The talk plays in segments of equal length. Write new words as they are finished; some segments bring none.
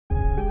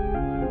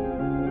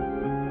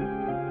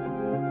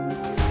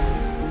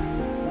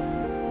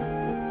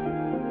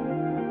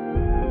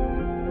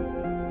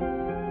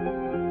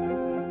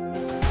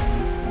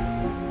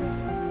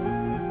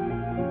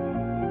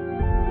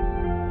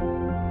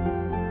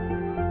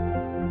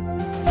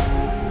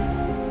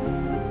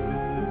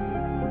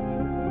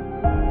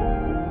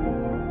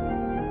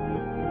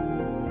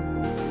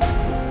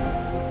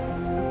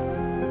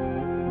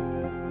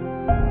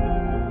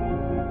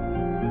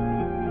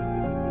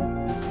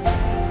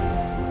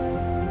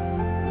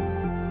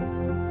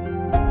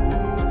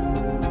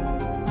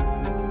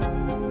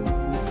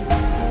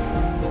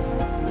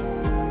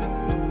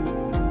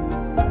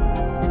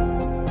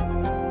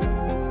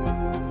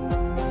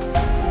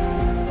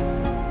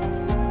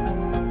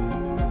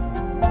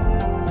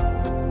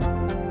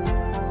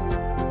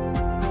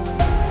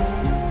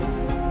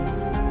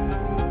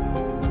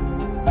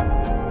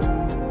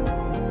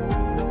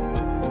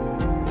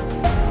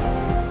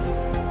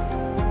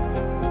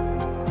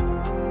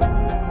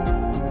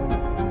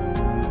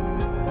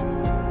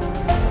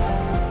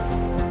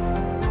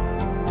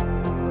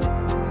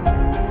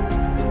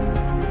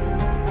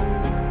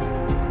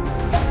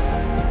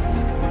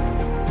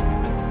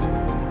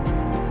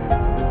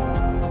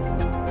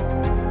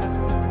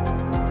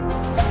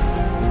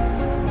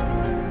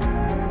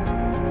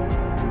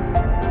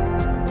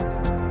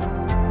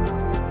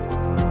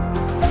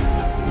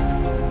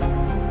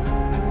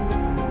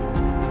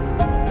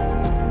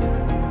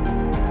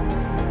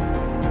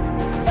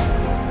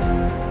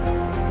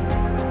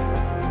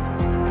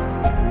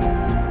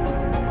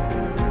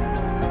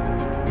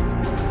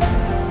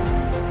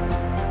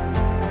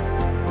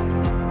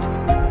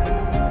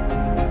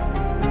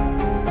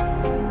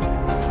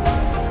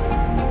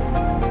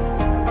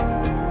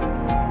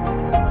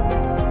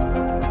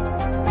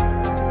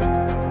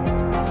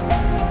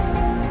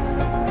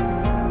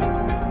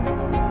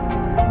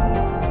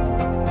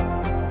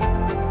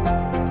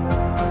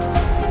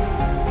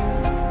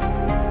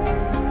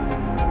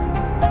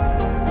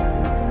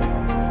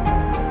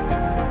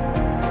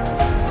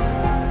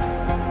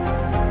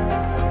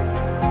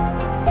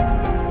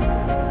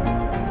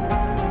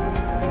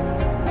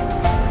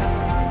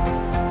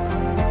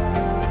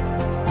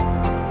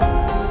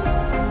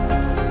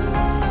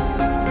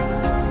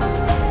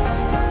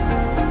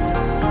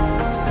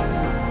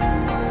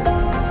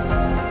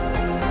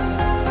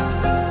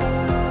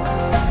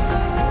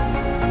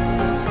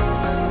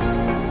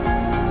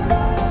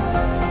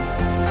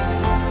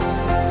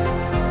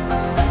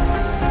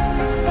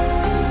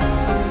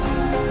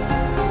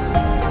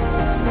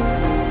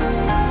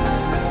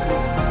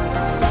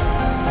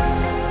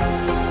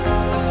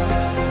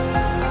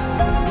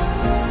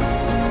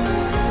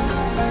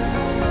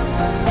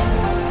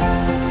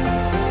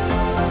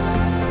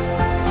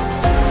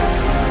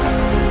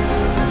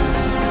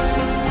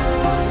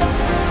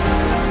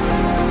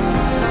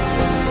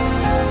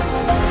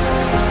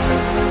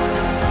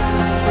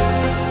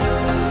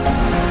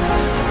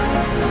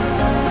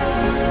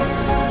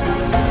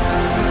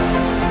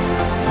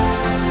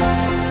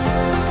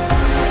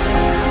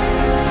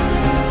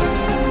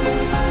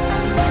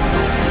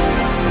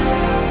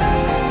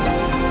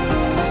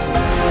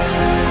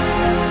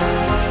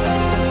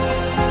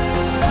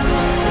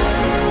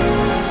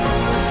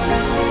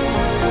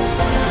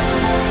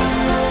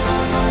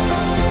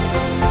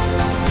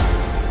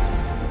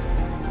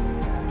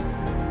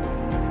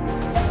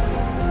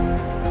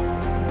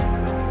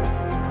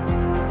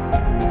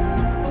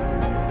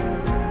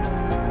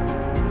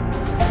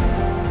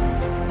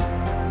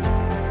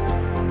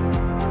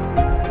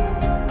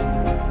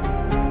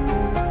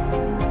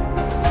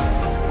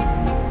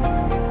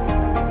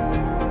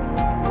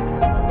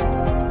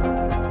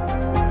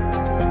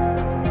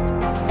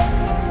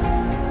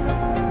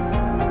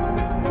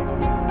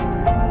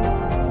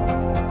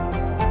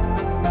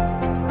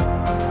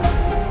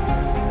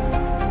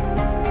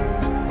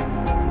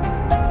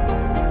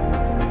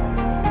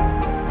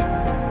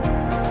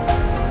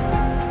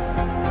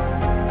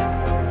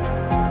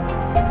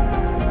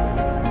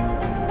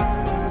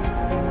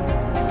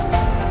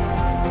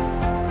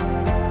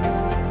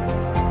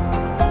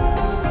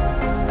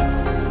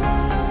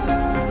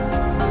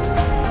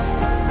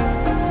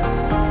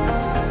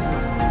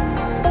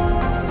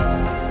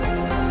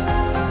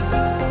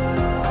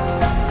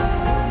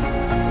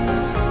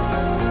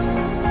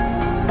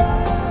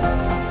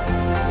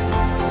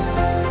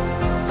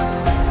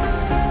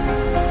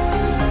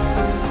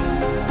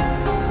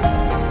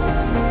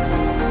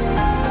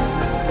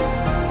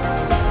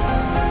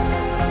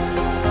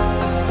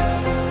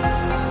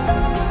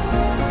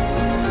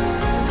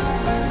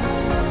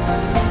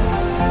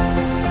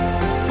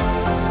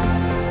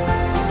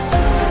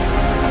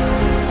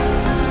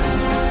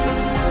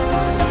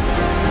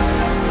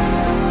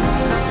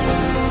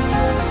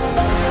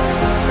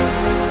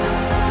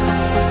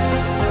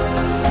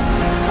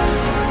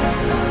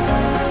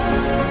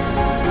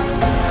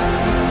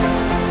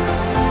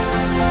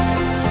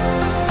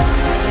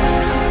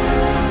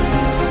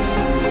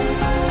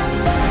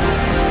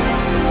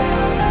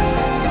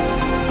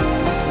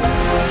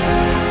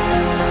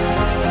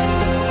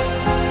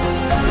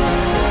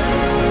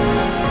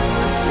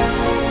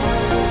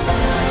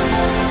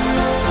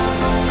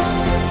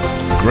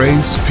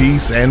Grace,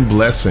 peace, and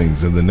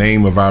blessings in the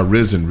name of our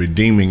risen,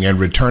 redeeming, and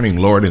returning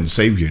Lord and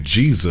Savior,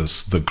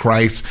 Jesus the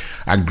Christ.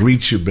 I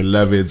greet you,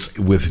 beloveds,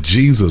 with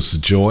Jesus'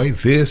 joy.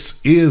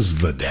 This is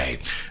the day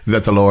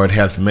that the Lord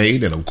hath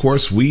made. And of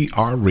course, we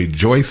are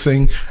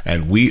rejoicing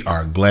and we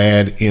are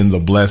glad in the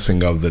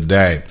blessing of the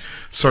day.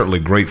 Certainly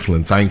grateful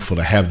and thankful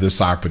to have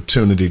this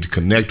opportunity to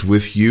connect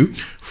with you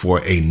for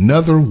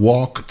another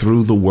walk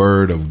through the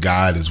Word of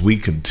God as we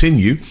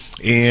continue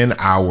in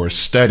our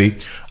study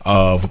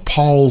of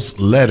Paul's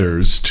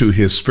letters to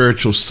his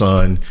spiritual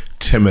son,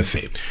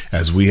 Timothy,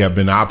 as we have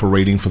been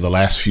operating for the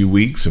last few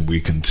weeks, and we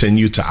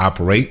continue to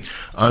operate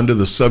under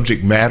the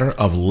subject matter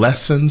of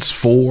lessons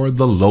for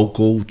the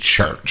local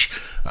church.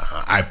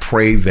 I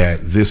pray that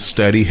this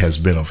study has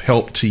been of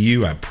help to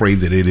you. I pray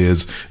that it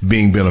is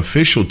being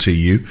beneficial to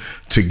you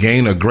to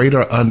gain a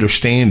greater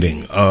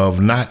understanding of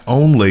not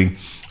only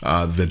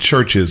the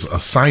church's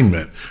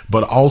assignment,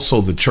 but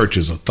also the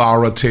church's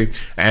authority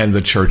and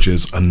the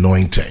church's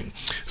anointing.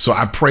 So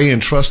I pray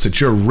and trust that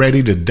you're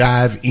ready to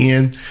dive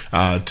in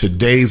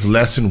today's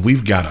lesson.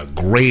 We've got a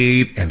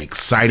great and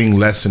exciting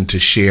lesson to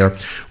share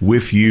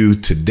with you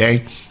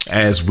today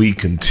as we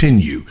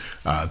continue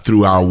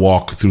through our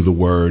walk through the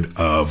Word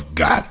of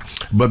God.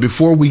 But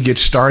before we get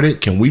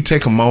started, can we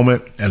take a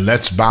moment and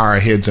let's bow our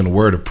heads in a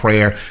word of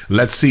prayer?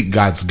 Let's seek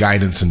God's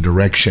guidance and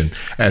direction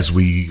as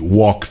we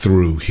walk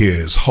through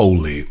His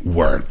holy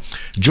word.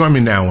 Join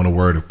me now in a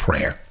word of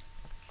prayer.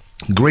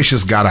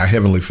 Gracious God, our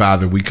Heavenly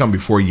Father, we come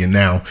before you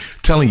now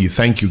telling you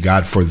thank you,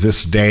 God, for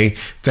this day.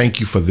 Thank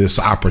you for this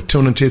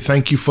opportunity.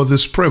 Thank you for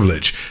this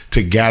privilege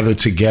to gather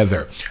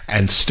together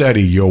and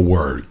study your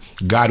word.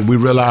 God, we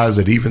realize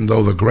that even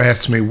though the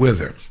grass may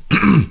wither,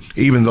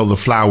 even though the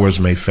flowers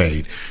may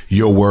fade,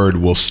 your word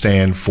will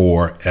stand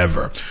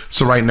forever.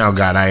 So right now,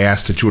 God, I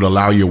ask that you would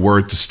allow your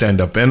word to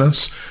stand up in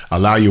us,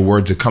 allow your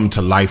word to come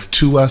to life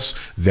to us,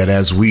 that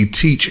as we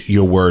teach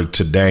your word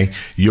today,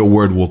 your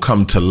word will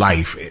come to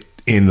life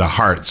in the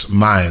hearts,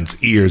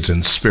 minds, ears,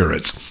 and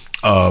spirits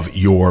of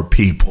your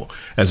people.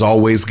 As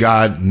always,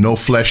 God, no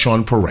flesh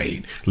on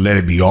parade. Let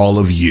it be all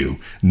of you,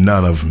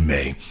 none of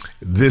me.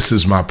 This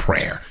is my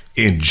prayer.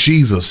 In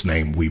Jesus'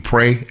 name we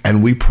pray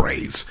and we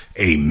praise.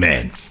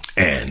 Amen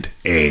and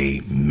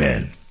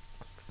amen.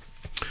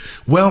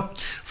 Well,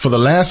 for the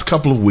last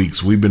couple of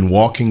weeks, we've been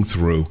walking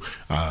through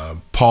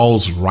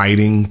Paul's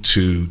writing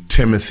to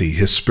Timothy,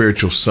 his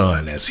spiritual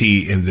son, as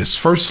he, in this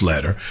first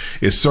letter,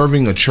 is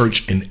serving a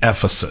church in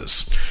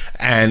Ephesus.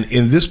 And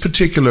in this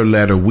particular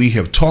letter, we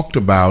have talked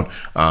about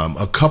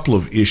a couple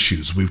of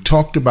issues. We've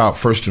talked about,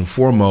 first and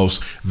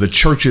foremost, the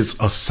church's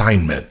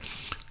assignment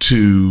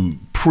to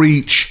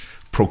preach,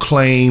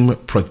 proclaim,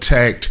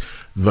 protect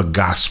the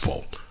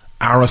gospel.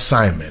 Our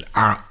assignment,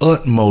 our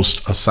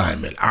utmost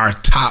assignment, our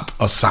top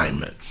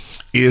assignment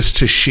is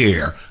to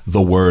share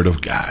the word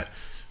of God.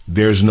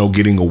 There's no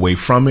getting away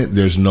from it.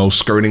 There's no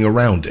skirting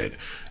around it.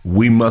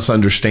 We must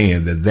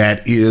understand that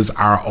that is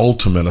our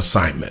ultimate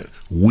assignment.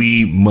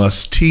 We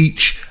must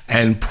teach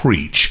and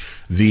preach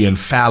the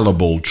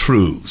infallible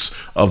truths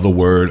of the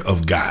word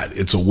of God.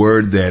 It's a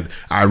word that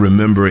I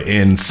remember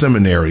in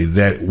seminary,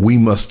 that we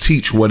must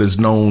teach what is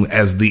known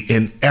as the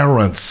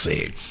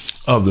inerrancy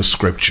of the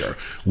scripture.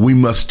 We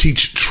must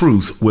teach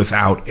truth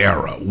without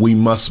error. We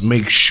must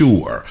make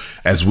sure,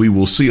 as we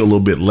will see a little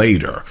bit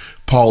later,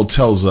 Paul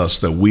tells us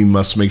that we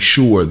must make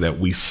sure that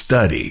we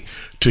study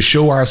to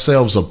show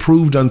ourselves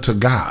approved unto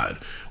God,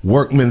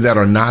 workmen that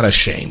are not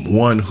ashamed,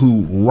 one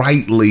who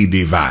rightly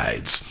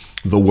divides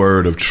the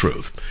word of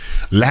truth.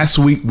 Last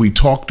week, we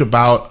talked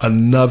about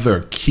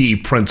another key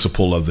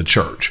principle of the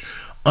church,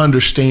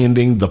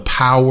 understanding the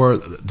power,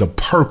 the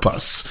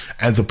purpose,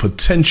 and the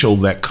potential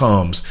that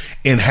comes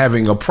in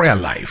having a prayer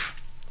life,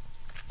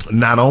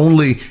 not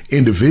only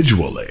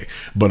individually,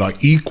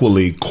 but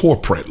equally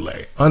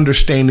corporately,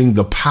 understanding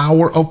the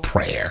power of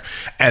prayer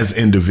as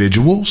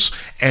individuals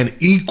and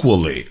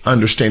equally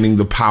understanding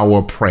the power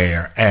of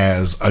prayer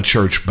as a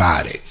church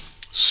body.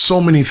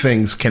 So many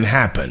things can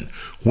happen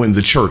when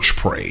the church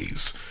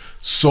prays.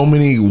 So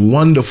many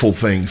wonderful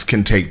things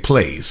can take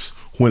place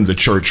when the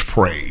church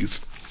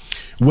prays.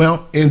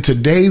 Well, in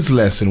today's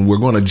lesson, we're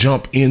going to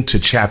jump into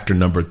chapter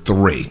number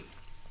 3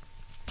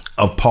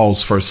 of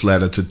Paul's first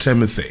letter to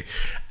Timothy.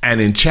 And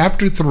in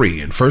chapter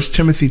 3, in 1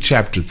 Timothy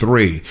chapter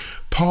 3,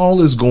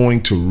 Paul is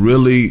going to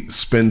really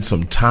spend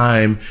some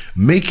time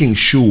making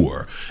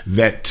sure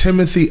that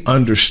Timothy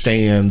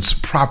understands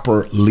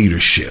proper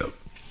leadership.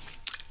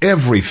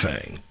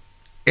 Everything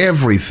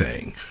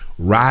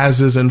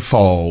rises and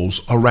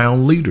falls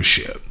around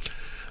leadership.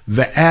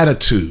 The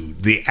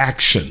attitude, the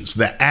actions,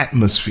 the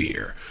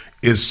atmosphere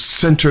is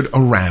centered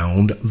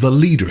around the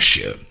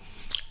leadership.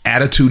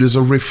 Attitude is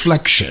a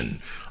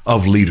reflection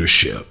of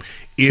leadership.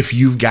 If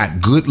you've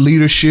got good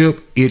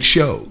leadership, it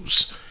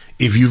shows.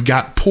 If you've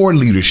got poor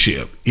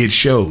leadership, it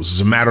shows.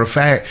 As a matter of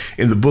fact,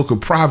 in the book of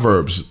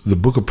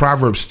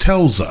Proverbs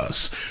tells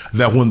us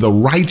that when the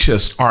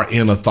righteous are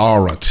in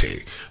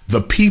authority,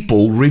 the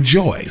people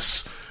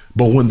rejoice.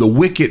 But when the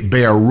wicked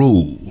bear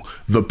rule,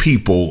 the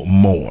people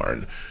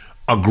mourn.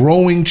 A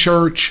growing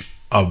church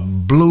A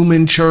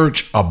blooming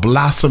church, a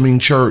blossoming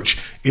church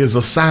is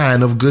a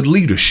sign of good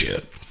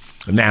leadership.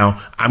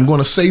 Now, I'm going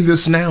to say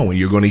this now, and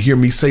you're going to hear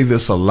me say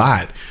this a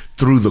lot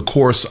through the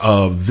course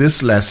of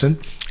this lesson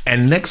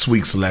and next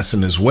week's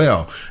lesson as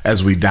well,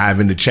 as we dive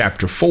into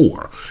chapter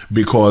 4,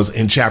 because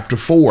in chapter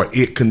 4,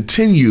 it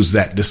continues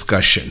that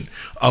discussion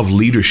of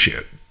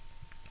leadership.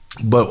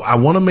 But I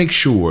want to make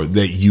sure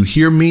that you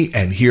hear me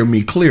and hear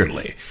me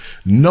clearly.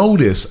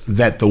 Notice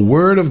that the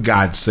word of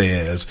God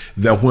says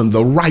that when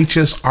the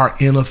righteous are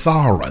in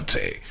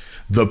authority,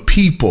 the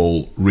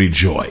people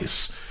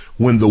rejoice.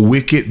 When the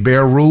wicked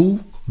bear rule,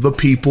 the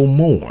people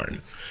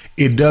mourn.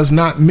 It does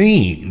not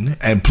mean,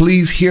 and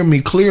please hear me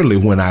clearly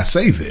when I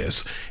say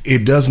this,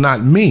 it does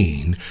not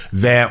mean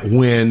that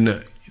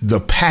when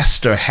the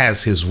pastor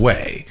has his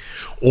way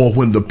or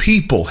when the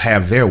people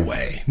have their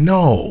way.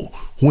 No,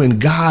 when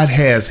God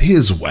has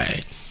his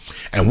way.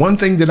 And one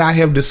thing that I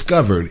have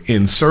discovered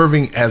in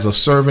serving as a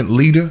servant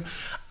leader,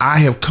 I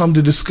have come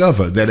to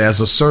discover that as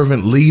a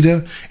servant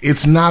leader,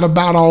 it's not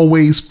about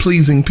always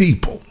pleasing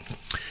people.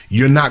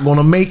 You're not going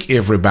to make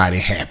everybody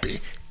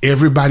happy.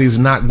 Everybody's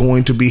not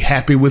going to be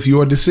happy with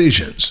your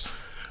decisions.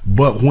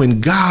 But when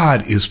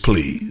God is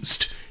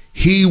pleased,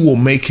 he will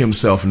make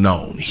himself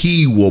known.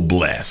 He will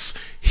bless.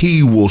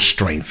 He will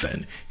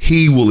strengthen.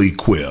 He will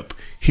equip.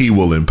 He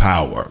will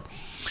empower.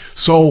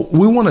 So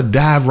we want to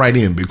dive right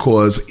in,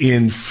 because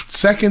in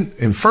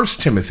 1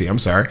 Timothy,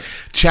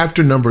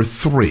 chapter number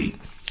 3,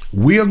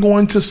 we are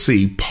going to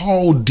see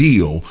Paul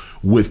deal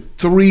with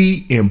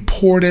 3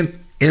 important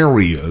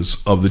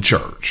areas of the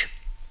church.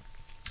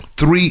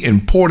 3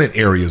 important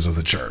areas of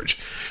the church.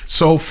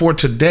 So for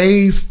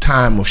today's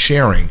time of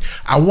sharing,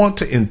 I want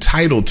to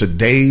entitle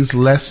today's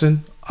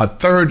lesson, a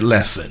third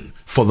lesson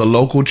for the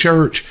local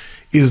church,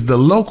 is the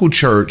local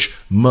church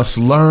must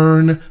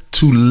learn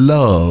to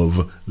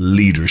love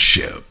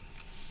leadership.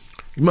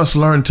 You must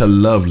learn to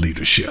love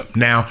leadership.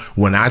 Now,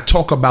 when I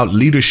talk about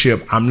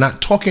leadership, I'm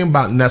not talking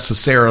about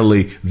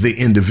necessarily the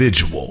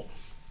individual.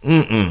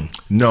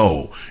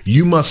 No,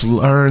 you must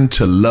learn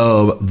to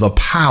love the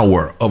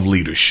power of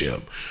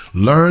leadership.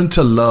 Learn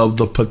to love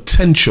the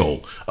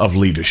potential of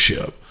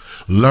leadership.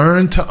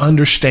 Learn to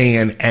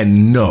understand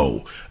and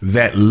know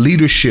that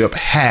leadership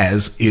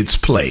has its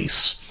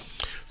place.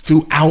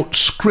 Throughout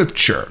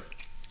Scripture,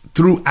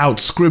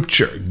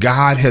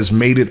 God has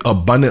made it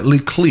abundantly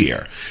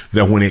clear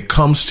that when it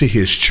comes to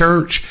his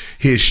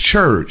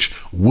church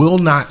will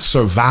not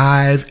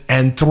survive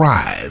and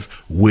thrive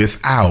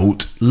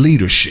without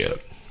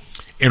leadership.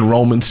 In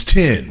Romans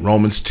 10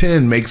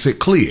 makes it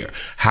clear.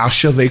 How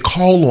shall they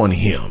call on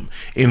him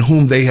in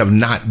whom they have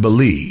not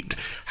believed?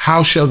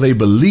 How shall they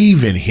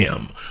believe in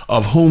him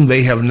of whom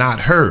they have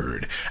not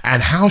heard?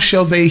 And how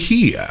shall they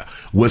hear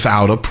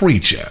without a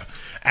preacher?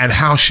 And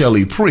how shall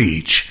he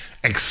preach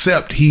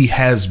except he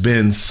has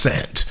been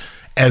sent?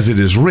 As it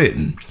is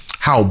written,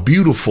 how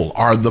beautiful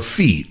are the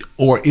feet,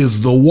 or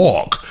is the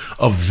walk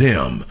of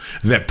them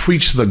that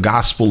preach the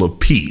gospel of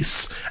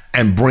peace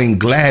and bring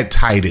glad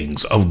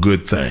tidings of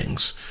good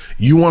things.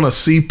 You want to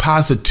see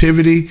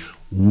positivity?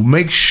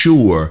 Make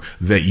sure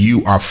that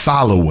you are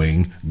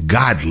following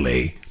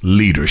godly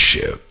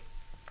leadership.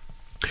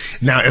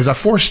 Now, as I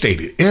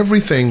forestated,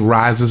 everything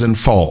rises and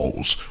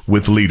falls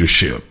with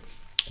leadership.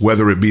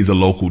 Whether it be the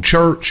local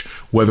church,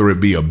 whether it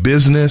be a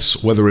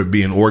business, whether it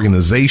be an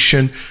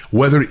organization,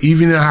 whether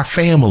even in our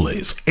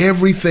families,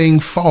 everything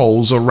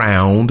falls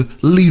around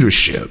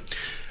leadership.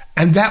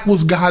 And that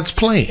was God's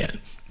plan.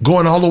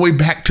 Going all the way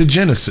back to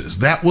Genesis,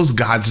 that was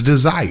God's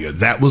desire.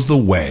 That was the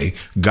way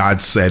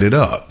God set it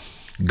up.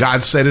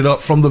 God set it up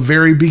from the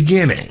very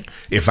beginning,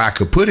 if I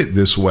could put it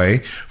this way,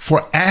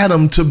 for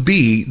Adam to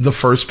be the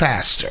first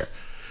pastor.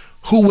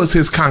 Who was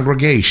his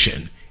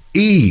congregation?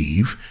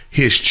 Eve,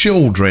 his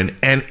children,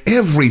 and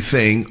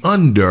everything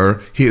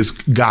under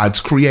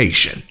God's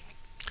creation.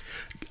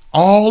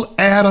 All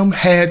Adam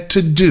had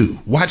to do,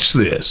 watch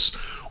this,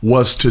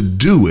 was to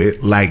do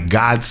it like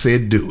God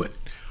said do it.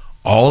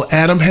 All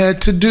Adam had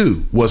to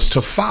do was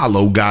to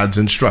follow God's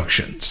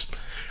instructions.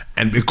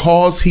 And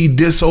because he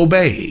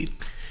disobeyed,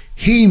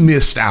 he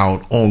missed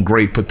out on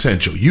great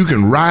potential. You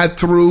can ride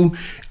through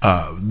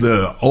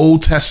the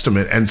Old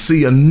Testament and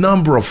see a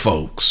number of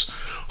folks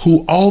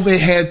who all they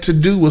had to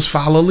do was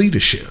follow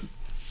leadership.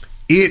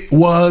 It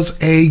was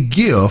a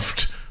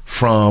gift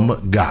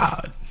from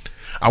God.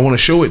 I want to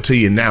show it to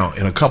you now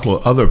in a couple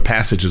of other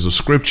passages of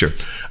scripture.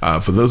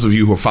 For those of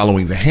you who are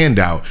following the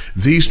handout,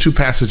 these 2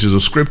 passages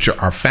of scripture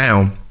are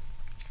found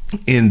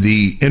in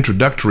the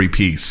introductory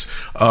piece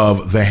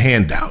of the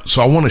handout.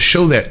 So I want to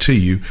show that to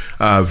you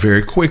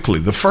very quickly.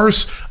 The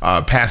first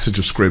passage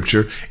of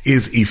scripture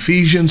is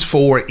Ephesians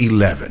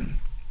 4:11.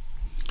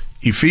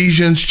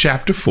 Ephesians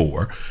chapter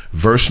 4,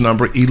 verse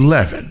number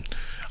 11.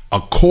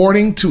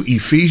 According to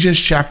Ephesians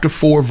chapter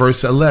 4,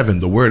 verse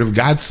 11, the word of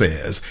God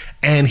says,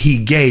 and he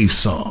gave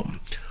some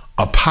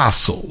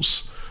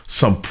apostles,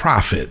 some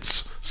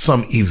prophets,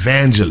 some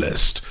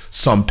evangelists,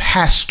 some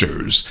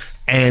pastors,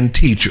 and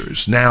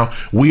teachers. Now,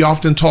 we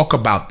often talk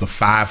about the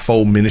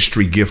fivefold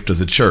ministry gift of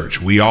the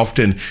church. We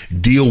often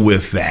deal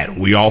with that.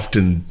 We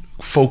often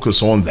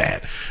focus on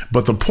that.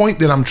 But the point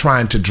that I'm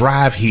trying to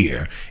drive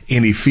here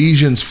in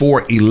Ephesians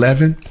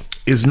 4:11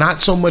 is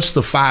not so much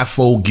the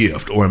fivefold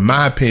gift, or in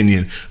my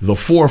opinion, the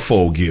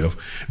fourfold gift,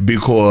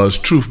 because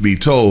truth be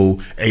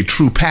told, a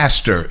true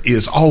pastor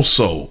is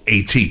also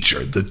a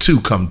teacher. The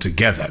two come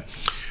together.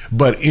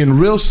 But in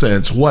real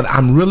sense, what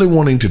I'm really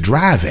wanting to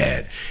drive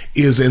at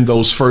is in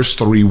those first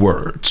three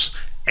words,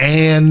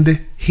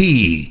 and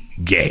he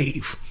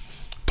gave.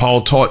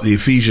 Paul taught the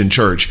Ephesian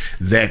church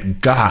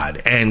that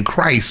God and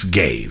Christ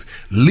gave.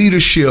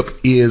 Leadership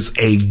is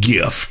a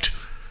gift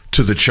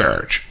to the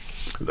church.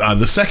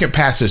 The second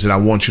passage that I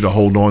want you to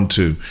hold on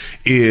to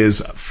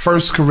is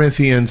 1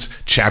 Corinthians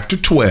chapter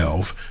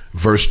 12,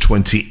 verse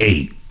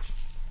 28.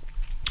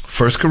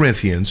 1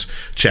 Corinthians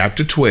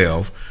chapter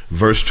 12,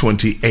 verse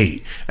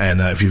 28.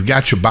 And if you've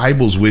got your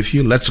Bibles with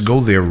you, let's go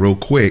there real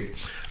quick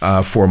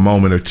for a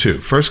moment or two.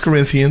 1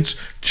 Corinthians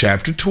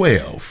chapter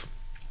 12,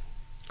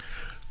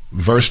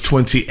 verse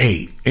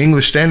 28.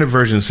 English Standard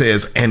Version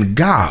says, and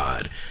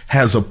God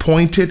has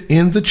appointed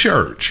in the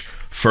church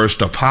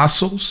first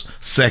apostles,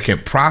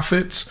 second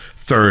prophets,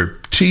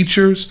 third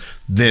teachers,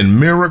 then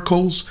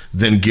miracles,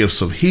 then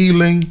gifts of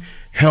healing,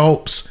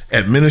 helps,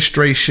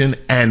 administration,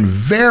 and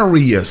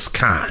various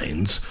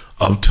kinds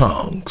of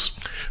tongues.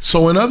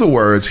 So in other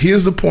words,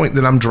 here's the point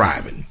that I'm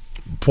driving.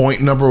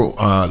 Point number,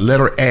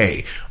 letter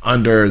A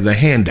under the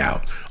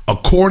handout.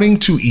 According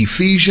to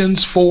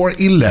Ephesians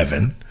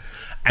 4:11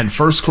 and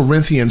 1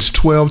 Corinthians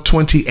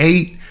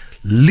 12:28,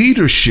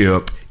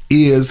 leadership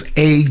is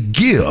a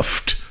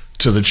gift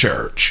to the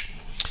church.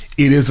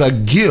 It is a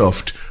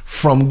gift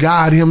from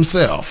God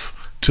himself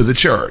to the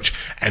church.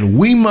 And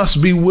we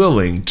must be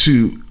willing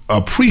to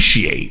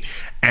appreciate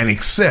and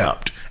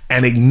accept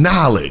and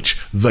acknowledge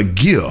the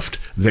gift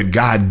that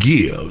God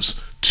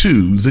gives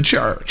to the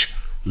church.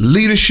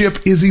 Leadership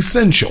is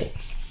essential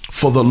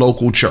for the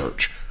local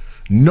church.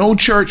 No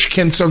church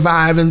can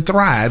survive and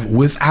thrive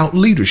without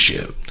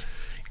leadership.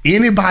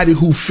 Anybody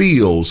who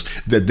feels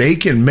that they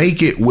can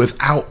make it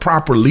without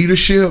proper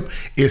leadership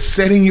is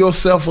setting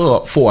yourself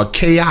up for a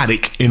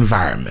chaotic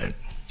environment.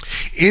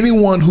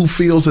 Anyone who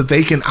feels that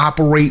they can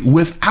operate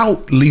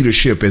without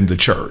leadership in the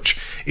church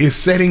is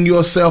setting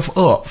yourself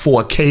up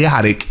for a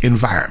chaotic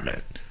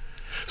environment.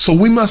 So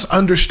we must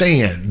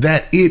understand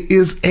that it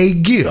is a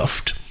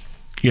gift.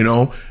 You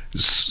know,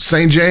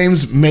 St.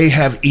 James may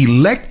have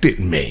elected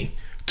me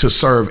to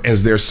serve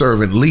as their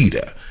servant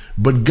leader,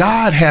 but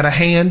God had a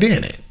hand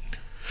in it.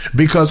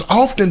 Because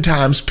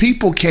oftentimes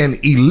people can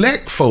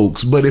elect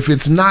folks, but if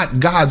it's not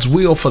God's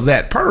will for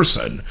that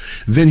person,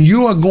 then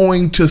you are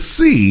going to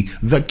see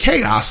the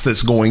chaos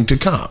that's going to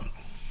come.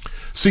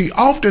 See,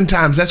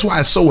 oftentimes that's why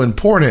it's so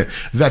important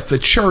that the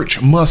church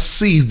must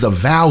see the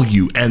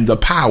value and the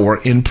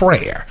power in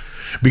prayer.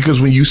 Because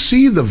when you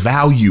see the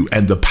value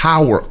and the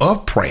power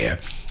of prayer,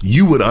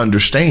 you would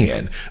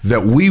understand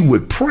that we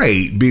would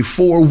pray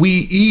before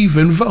we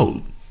even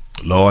vote.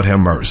 Lord have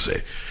mercy.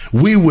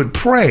 We would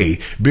pray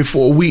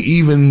before we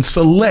even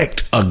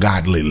select a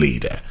godly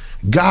leader.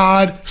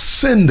 God,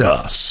 send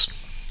us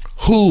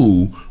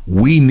who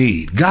we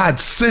need.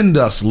 God, send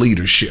us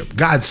leadership.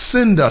 God,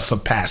 send us a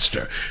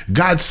pastor.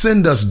 God,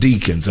 send us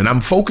deacons. And I'm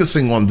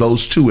focusing on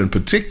those two in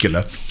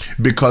particular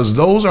because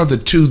those are the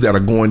two that are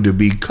going to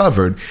be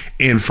covered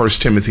in 1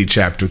 Timothy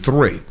chapter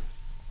 3.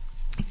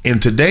 In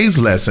today's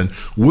lesson,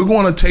 we're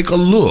going to take a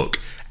look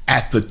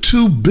at the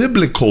two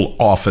biblical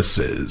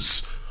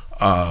offices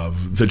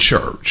of the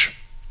church.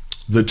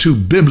 The two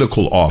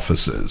biblical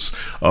offices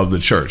of the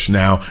church.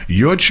 Now,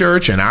 your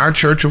church and our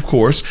church, of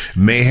course,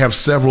 may have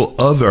several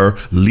other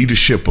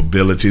leadership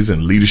abilities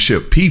and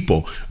leadership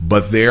people,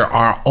 but there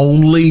are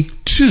only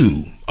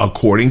two.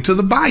 According to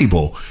the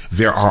Bible,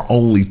 there are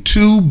only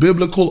two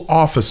biblical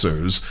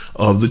officers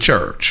of the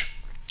church.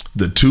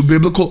 The two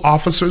biblical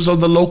officers of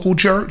the local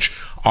church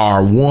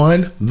are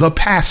one, the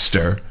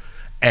pastor,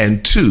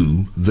 and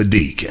two, the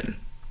deacon.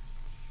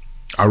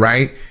 All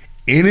right.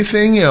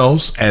 Anything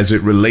else as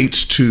it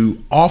relates to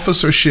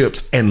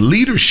officerships and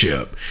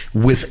leadership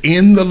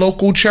within the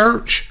local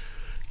church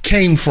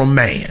came from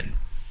man.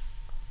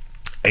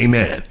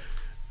 Amen.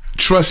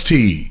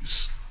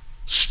 Trustees,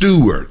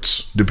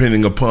 stewards,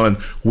 depending upon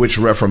which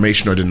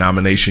Reformation or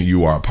denomination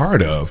you are a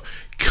part of,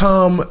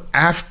 come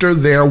after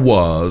there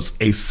was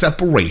a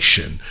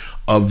separation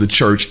of the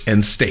church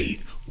and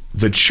state.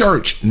 The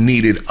church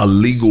needed a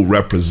legal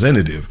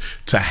representative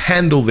to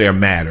handle their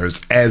matters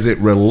as it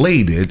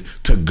related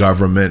to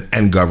government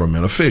and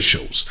government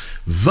officials.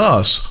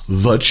 Thus,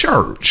 the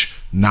church,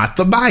 not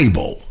the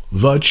Bible,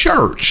 the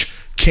church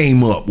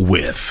came up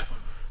with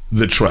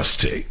the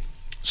trustee.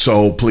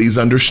 So please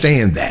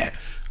understand that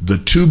the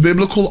two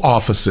biblical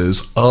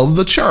offices of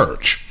the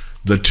church,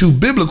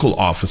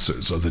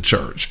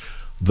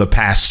 the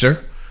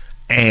pastor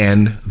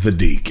and the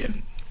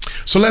deacon.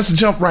 So let's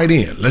jump right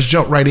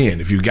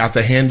in. If you got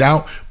the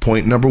handout,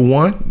 point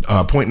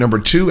number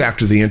two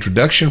after the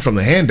introduction from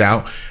the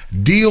handout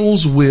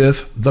deals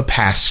with the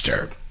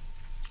pastor.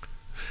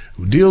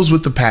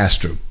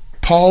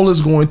 Paul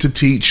is going to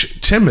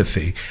teach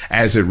Timothy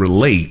as it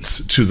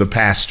relates to the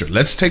pastor.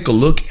 Let's take a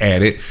look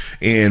at it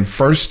in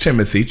 1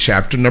 Timothy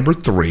chapter number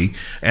 3,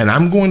 and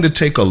I'm going to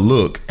take a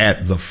look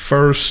at the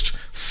first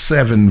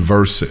 7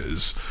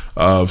 verses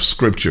of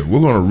scripture. We're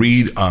going to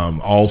read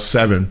all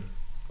 7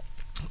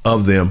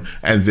 of them,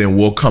 and then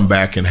we'll come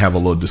back and have a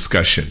little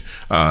discussion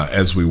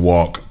as we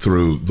walk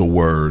through the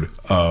word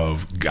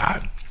of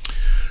God.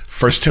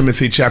 1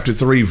 Timothy chapter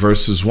 3,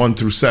 verses 1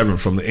 through 7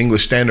 from the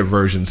English Standard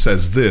Version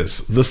says this: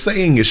 "The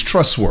saying is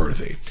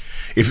trustworthy.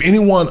 If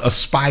anyone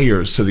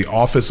aspires to the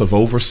office of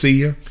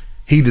overseer,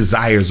 he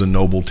desires a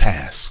noble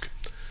task.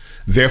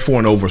 Therefore,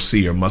 an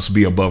overseer must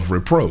be above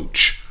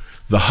reproach,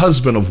 the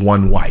husband of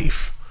one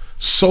wife,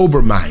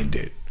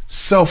 sober-minded,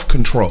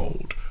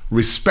 self-controlled,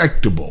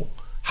 respectable,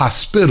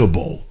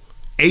 hospitable,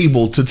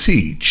 able to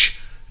teach,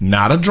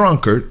 not a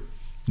drunkard,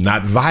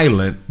 not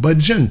violent, but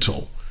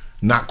gentle,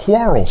 not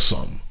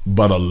quarrelsome,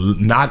 but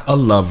not a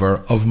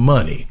lover of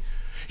money.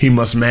 He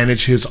must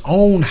manage his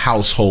own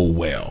household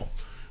well,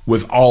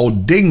 with all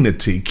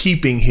dignity,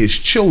 keeping his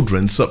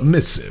children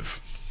submissive.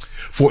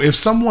 For if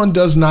someone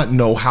does not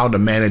know how to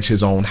manage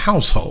his own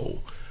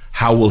household,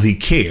 how will he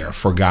care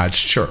for God's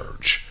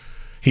church?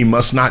 He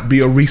must not be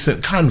a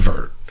recent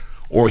convert,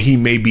 or he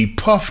may be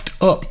puffed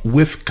up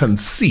with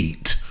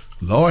conceit,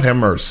 Lord have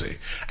mercy,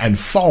 and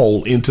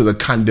fall into the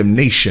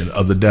condemnation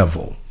of the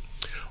devil.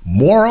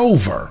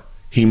 Moreover,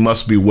 he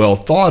must be well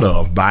thought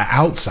of by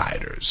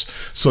outsiders,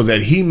 so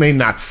that he may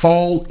not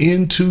fall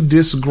into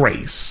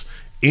disgrace,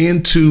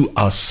 into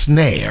a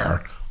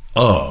snare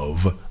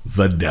of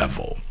the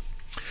devil."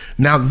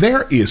 Now,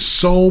 there is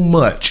so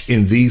much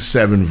in these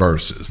 7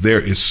 verses. There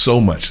is so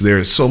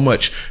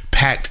much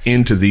packed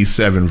into these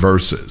 7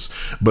 verses.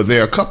 But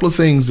there are a couple of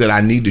things that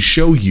I need to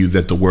show you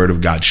that the Word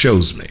of God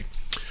shows me.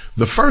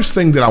 The first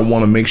thing that I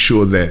want to make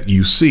sure that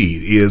you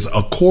see is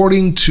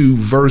according to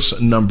verse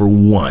number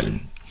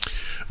 1.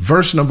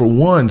 Verse number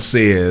 1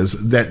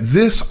 says that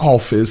this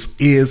office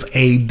is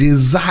a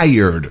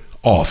desired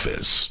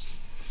office.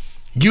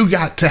 You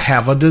got to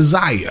have a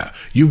desire.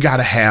 You got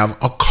to have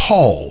a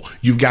call.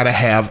 You've got to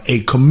have a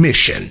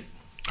commission.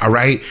 All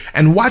right.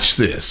 And watch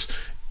this.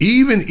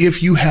 Even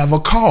if you have a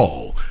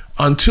call,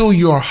 until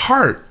your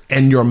heart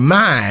and your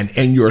mind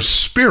and your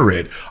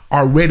spirit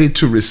are ready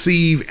to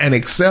receive and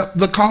accept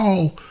the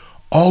call,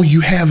 all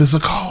you have is a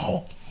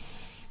call.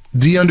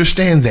 Do you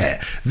understand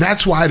that?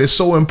 That's why it is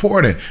so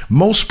important.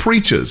 Most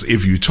preachers,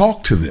 if you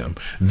talk to them,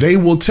 they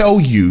will tell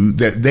you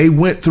that they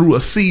went through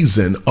a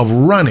season of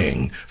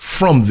running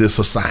from this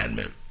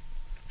assignment.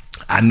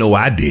 I know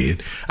I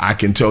did. I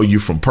can tell you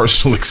from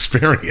personal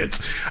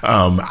experience.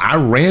 I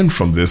ran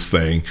from this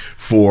thing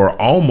for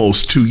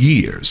almost 2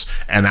 years.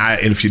 And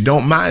if you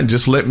don't mind,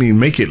 just let me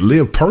make it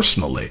live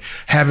personally.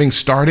 Having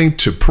starting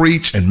to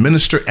preach and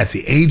minister at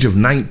the age of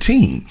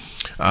 19,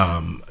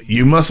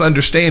 you must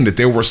understand that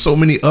there were so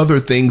many other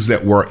things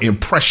that were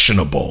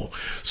impressionable,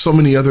 so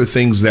many other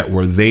things that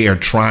were there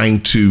trying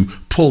to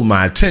pull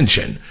my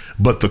attention,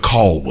 but the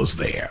call was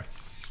there.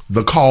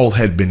 The call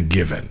had been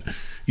given,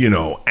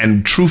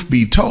 and truth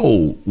be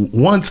told,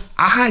 once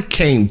I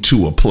came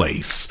to a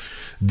place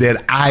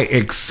that I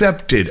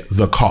accepted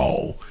the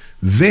call,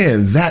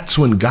 then that's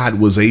when God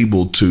was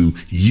able to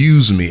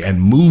use me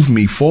and move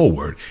me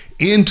forward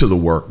into the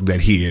work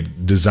that he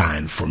had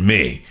designed for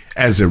me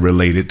as it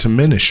related to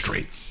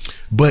ministry.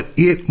 But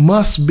it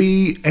must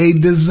be a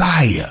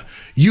desire.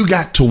 You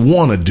got to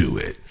want to do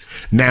it.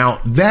 Now,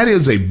 that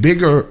is a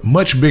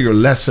much bigger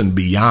lesson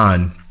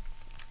beyond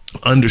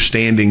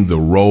understanding the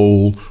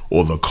role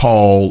or the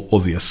call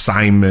or the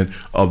assignment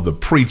of the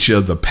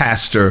preacher, the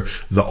pastor,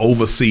 the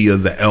overseer,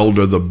 the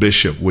elder, the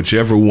bishop,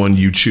 whichever one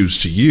you choose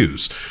to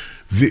use.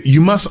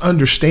 You must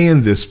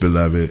understand this,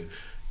 beloved.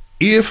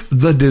 If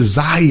the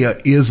desire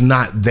is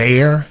not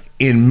there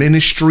in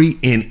ministry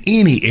in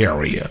any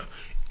area,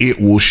 it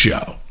will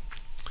show.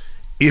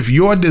 If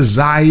your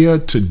desire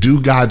to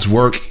do God's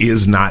work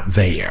is not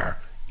there,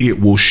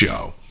 it will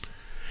show.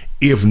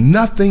 If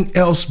nothing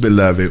else,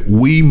 beloved,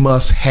 we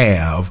must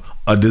have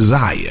a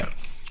desire.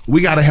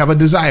 We got to have a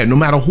desire, no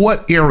matter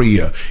what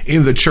area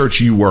in the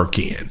church you work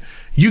in.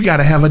 You got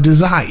to have a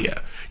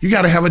desire. You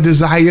got to have a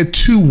desire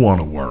to want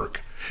to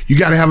work. You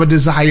got to have a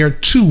desire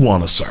to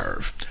want to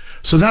serve.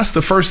 So that's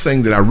the first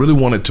thing that I really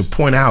wanted to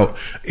point out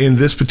in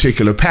this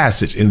particular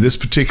passage, in this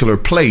particular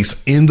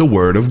place in the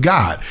Word of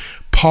God.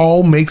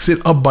 Paul makes it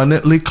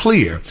abundantly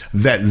clear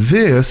that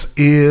this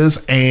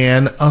is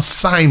an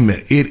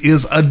assignment. It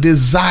is a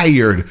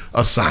desired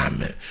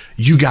assignment.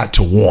 You got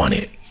to want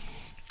it.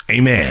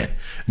 Amen.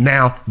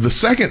 Now, the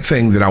second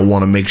thing that I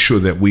want to make sure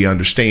that we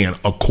understand,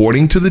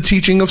 according to the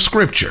teaching of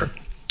Scripture,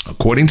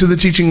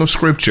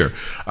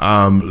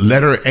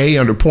 letter A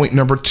under point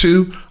number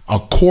 2,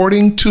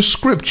 according to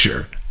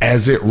Scripture,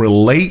 as it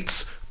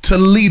relates to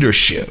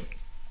leadership,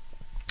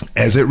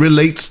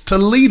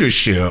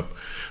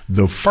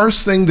 The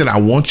first thing that I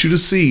want you to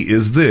see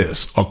is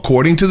this.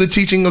 According to the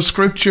teaching of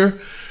Scripture,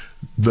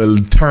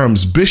 the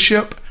terms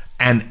bishop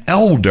and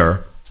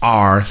elder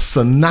are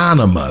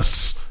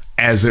synonymous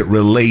as it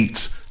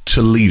relates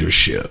to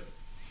leadership.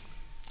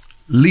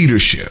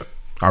 Leadership.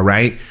 All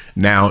right.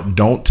 Now,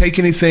 don't take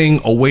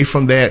anything away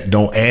from that.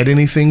 Don't add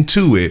anything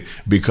to it,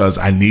 because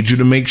I need you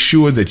to make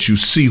sure that you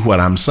see what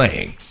I'm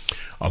saying.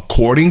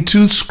 According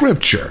to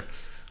Scripture,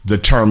 the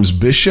terms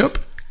bishop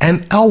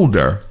and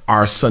elder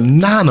are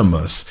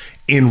synonymous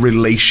in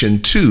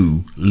relation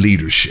to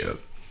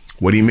leadership.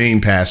 What do you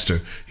mean,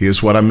 Pastor?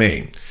 Here's what I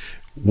mean.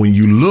 When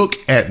you look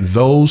at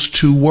those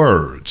two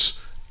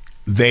words,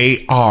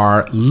 they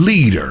are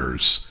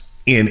leaders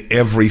in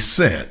every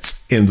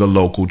sense in the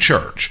local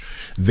church.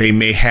 They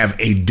may have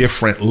a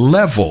different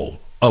level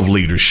of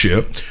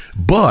leadership,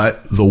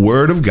 but the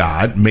Word of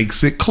God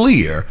makes it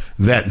clear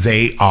that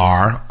they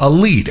are a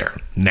leader.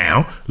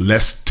 Now,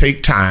 let's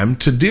take time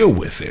to deal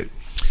with it.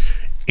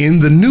 In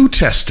the New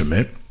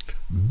Testament,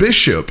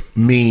 bishop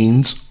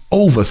means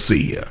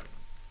overseer.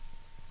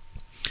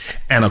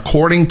 And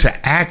according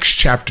to Acts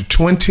chapter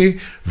 20,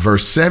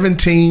 verse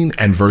 17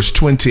 and verse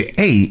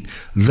 28,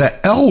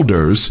 the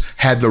elders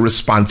had the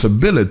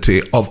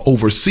responsibility of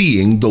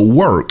overseeing the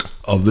work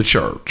of the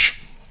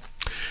church.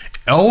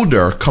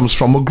 Elder comes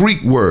from a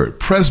Greek word,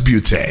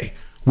 presbyte,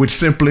 which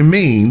simply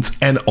means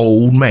an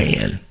old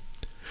man.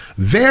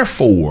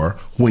 Therefore,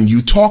 when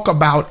you talk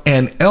about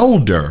an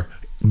elder,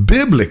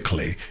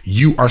 biblically,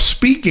 you are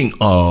speaking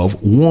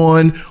of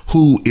one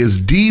who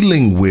is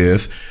dealing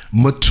with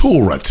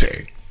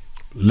maturity.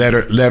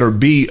 Letter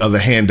B of the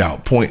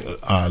handout,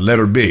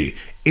 letter B.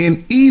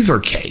 In either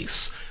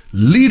case,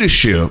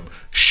 leadership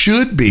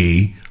should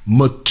be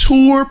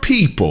mature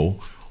people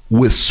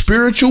with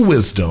spiritual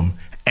wisdom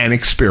and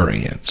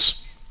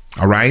experience.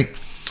 All right.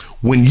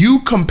 When you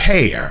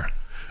compare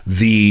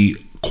the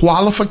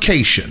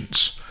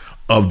qualifications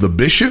of the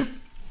bishop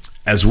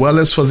as well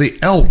as for the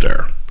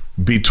elder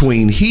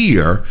between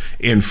here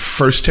in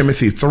 1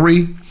 Timothy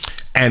 3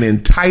 and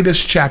in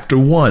Titus chapter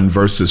 1,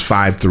 verses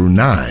 5 through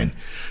 9,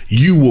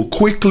 you will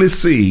quickly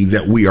see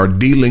that we are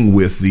dealing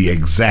with the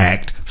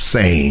exact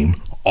same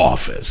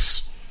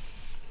office.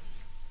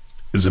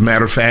 As a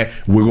matter of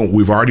fact,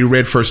 we've already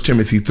read 1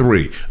 Timothy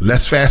 3.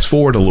 Let's fast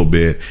forward a little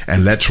bit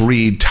and let's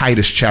read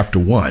Titus chapter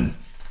 1.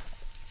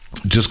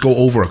 Just go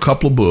over a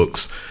couple of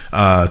books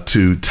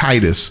to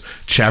Titus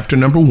chapter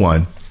number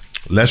 1.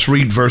 Let's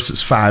read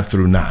verses 5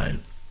 through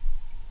 9.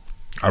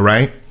 All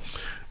right.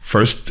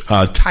 First,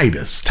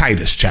 Titus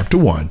chapter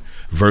 1,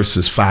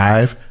 verses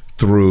 5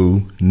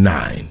 through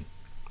 9.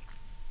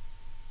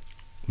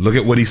 Look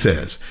at what he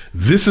says.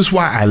 This is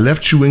why I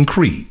left you in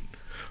Crete,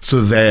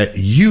 so that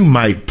you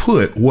might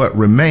put what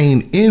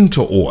remained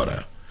into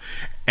order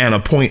and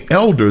appoint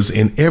elders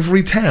in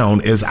every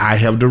town as I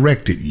have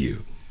directed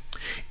you.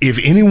 If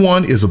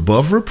anyone is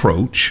above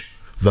reproach,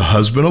 the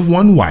husband of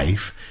one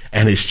wife,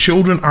 and his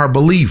children are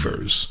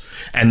believers,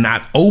 and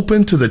not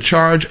open to the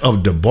charge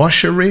of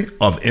debauchery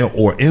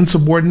or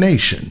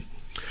insubordination.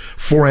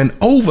 For an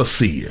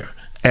overseer,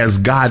 as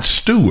God's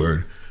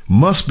steward,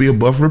 must be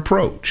above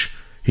reproach.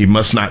 He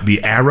must not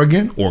be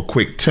arrogant or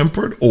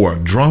quick-tempered or a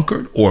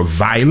drunkard or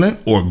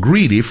violent or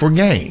greedy for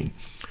gain,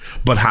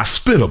 but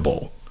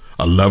hospitable,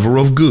 a lover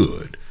of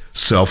good,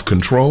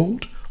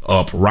 self-controlled,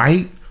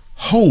 upright,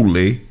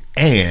 holy,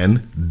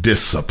 and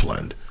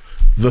disciplined.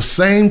 The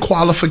same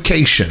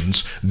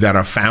qualifications that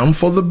are found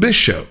for the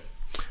bishop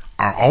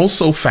are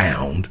also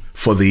found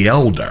for the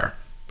elder.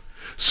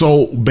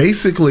 So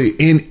basically,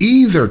 in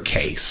either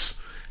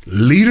case,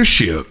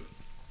 leadership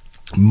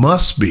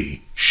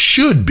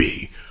should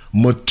be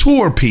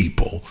mature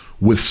people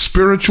with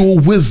spiritual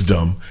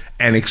wisdom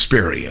and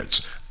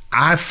experience.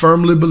 I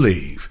firmly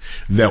believe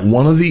that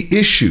one of the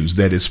issues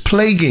that is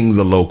plaguing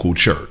the local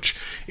church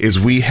is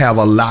we have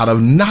a lot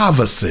of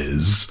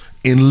novices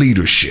in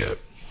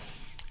leadership.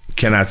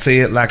 Can I say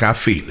it like I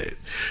feel it?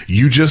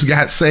 You just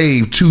got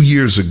saved 2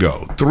 years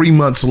ago. 3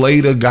 months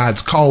later,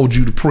 God's called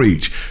you to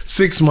preach.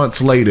 6 months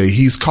later,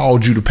 he's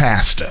called you to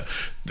pastor.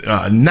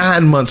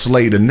 9 months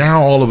later,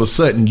 now all of a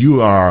sudden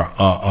you are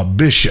a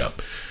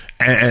bishop.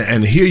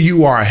 And here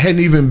you are,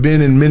 hadn't even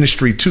been in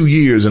ministry 2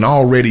 years and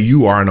already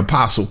you are an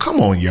apostle. Come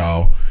on,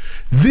 y'all.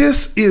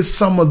 This is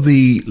some of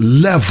the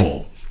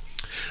level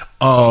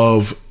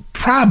of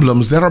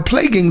problems that are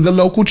plaguing the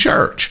local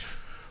church.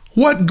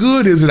 What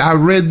good is it? I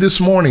read this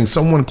morning,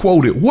 someone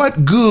quoted,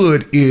 what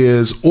good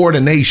is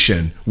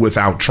ordination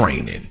without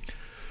training?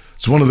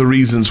 It's one of the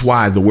reasons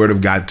why the Word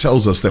of God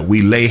tells us that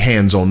we lay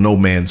hands on no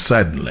man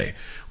suddenly.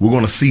 We're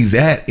going to see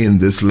that in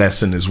this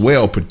lesson as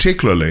well,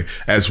 particularly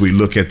as we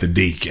look at the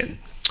deacon.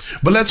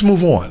 But let's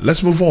move on.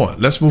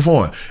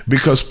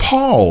 Because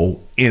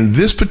Paul, in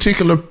this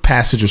particular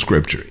passage of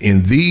scripture,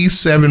 in these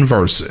 7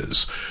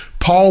 verses,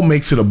 Paul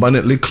makes it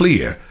abundantly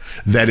clear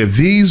that if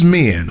these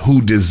men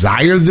who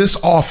desire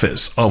this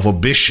office of a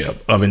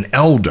bishop, of an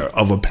elder,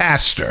 of a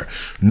pastor,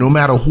 no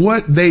matter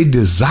what they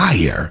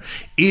desire,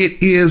 it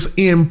is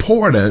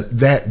important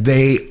that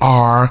they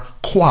are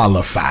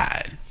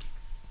qualified.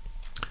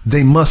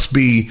 They must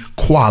be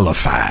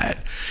qualified.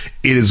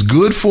 It is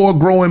good for a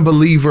growing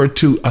believer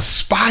to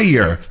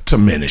aspire to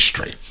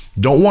ministry.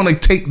 Don't want to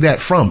take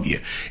that from you.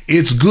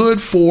 It's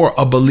good for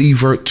a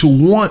believer to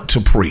want to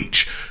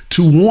preach,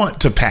 to want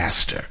to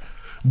pastor,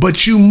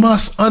 but you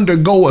must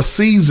undergo a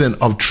season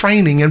of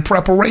training and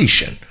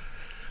preparation.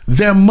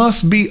 There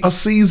must be a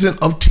season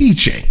of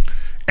teaching.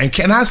 And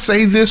can I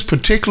say this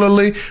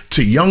particularly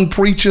to young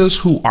preachers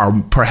who are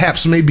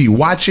perhaps maybe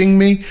watching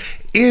me?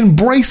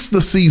 Embrace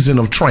the season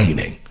of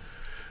training.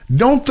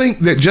 Don't think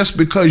that just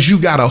because you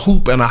got a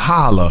hoop and a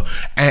holler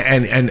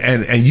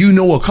and you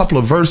know a couple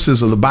of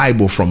verses of the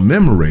Bible from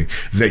memory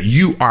that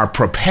you are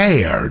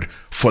prepared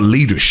for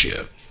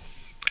leadership.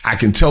 I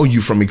can tell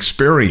you from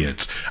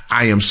experience,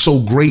 I am so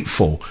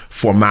grateful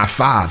for my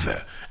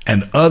father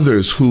and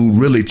others who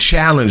really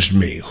challenged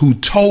me, who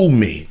told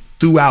me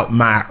throughout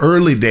my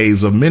early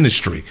days of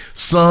ministry,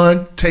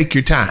 son, take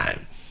your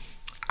time.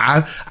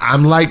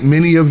 I'm like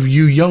many of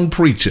you young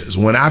preachers.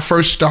 When I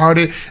first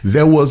started,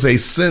 there was a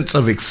sense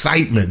of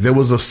excitement. There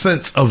was a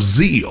sense of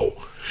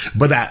zeal.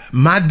 But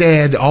my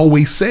dad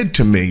always said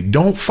to me,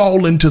 don't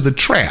fall into the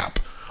trap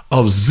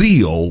of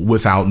zeal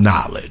without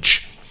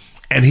knowledge.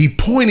 And he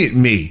pointed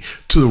me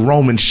to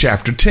Romans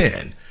chapter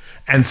 10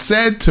 and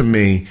said to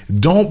me,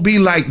 don't be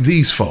like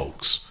these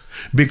folks,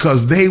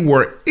 because they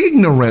were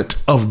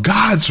ignorant of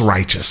God's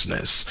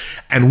righteousness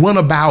and went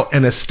about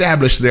and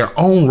established their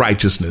own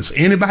righteousness.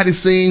 Anybody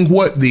seeing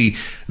what the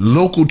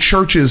local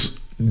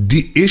church's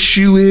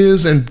issue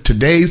is in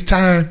today's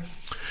time?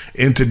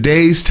 In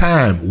today's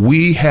time,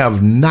 we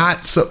have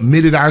not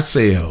submitted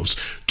ourselves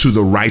to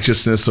the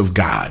righteousness of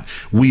God.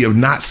 We have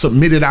not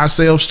submitted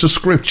ourselves to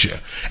Scripture.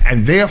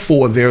 And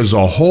therefore, there's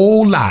a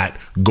whole lot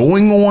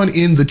going on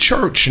in the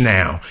church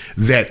now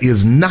that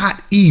is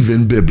not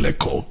even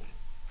biblical.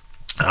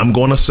 I'm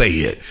going to say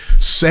it,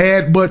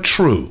 sad but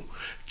true.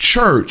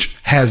 Church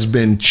has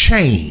been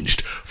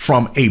changed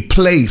from a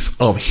place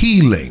of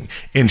healing,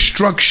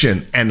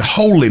 instruction, and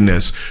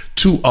holiness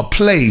to a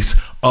place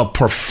of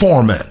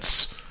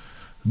performance.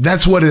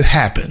 That's what it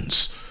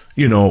happens.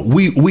 You know,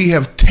 we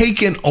have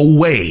taken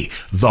away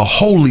the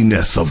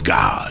holiness of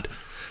God.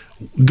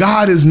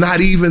 God is not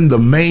even the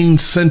main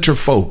center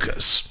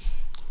focus.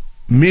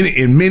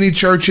 In many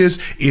churches,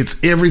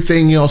 it's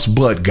everything else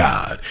but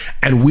God.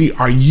 And we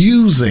are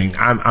using,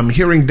 I'm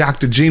hearing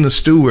Dr. Gina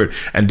Stewart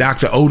and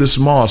Dr. Otis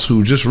Moss,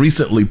 who just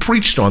recently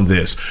preached on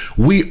this.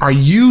 We are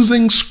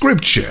using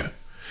Scripture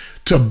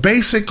to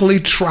basically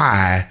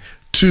try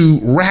to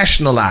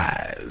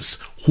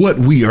rationalize what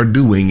we are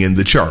doing in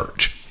the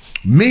church.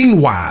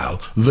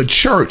 Meanwhile, the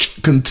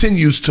church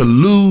continues to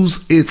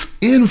lose its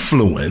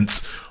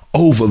influence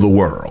over the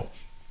world.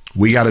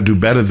 We got to do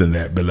better than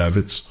that,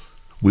 beloveds.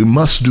 We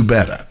must do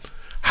better.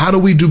 How do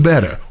we do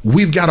better?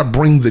 We've got to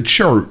bring the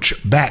church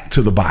back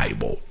to the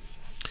Bible.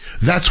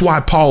 That's why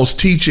Paul's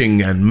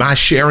teaching and my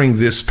sharing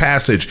this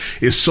passage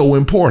is so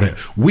important.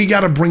 We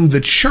got to bring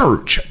the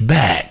church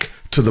back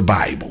to the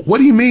Bible. What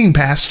do you mean,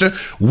 Pastor?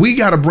 We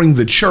got to bring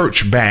the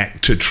church back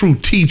to true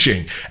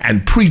teaching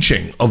and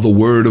preaching of the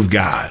Word of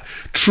God,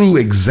 true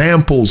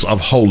examples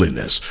of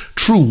holiness,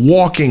 true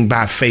walking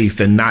by faith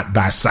and not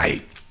by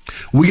sight.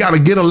 We got to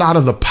get a lot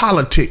of the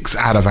politics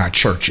out of our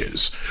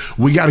churches.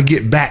 We got to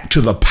get back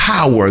to the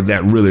power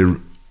that really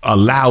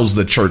allows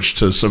the church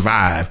to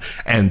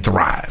survive and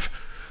thrive.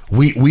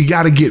 We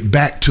got to get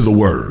back to the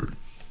Word.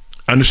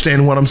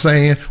 Understand what I'm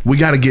saying? We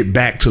got to get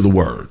back to the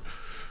Word.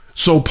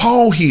 So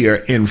Paul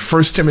here in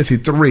 1 Timothy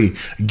 3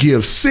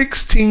 gives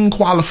 16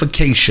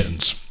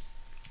 qualifications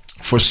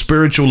for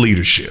spiritual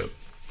leadership.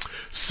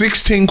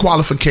 16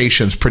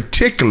 qualifications,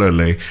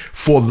 particularly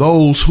for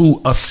those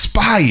who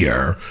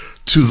aspire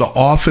to the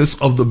office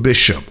of the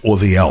bishop or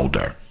the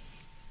elder.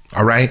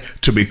 All right.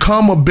 To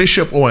become a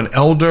bishop or an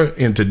elder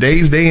in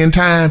today's day and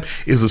time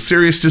is a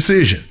serious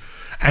decision.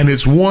 And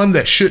it's one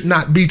that should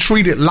not be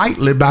treated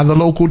lightly by the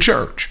local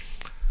church.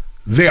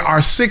 There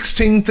are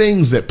 16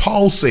 things that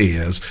Paul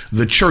says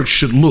the church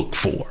should look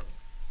for.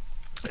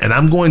 And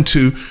I'm going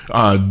to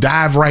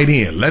dive right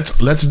in.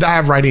 Let's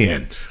dive right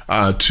in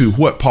to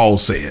what Paul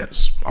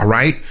says. All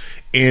right.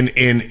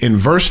 In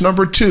verse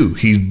number 2,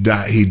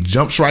 he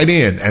jumps right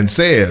in and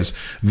says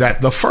that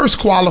the first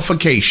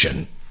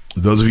qualification,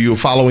 those of you who are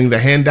following the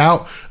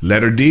handout,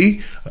 letter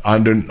D,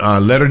 under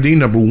letter D,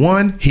 number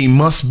 1, he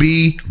must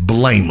be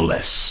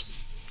blameless.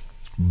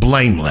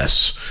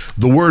 Blameless.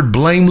 The word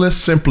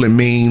blameless simply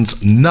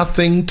means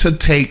nothing to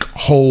take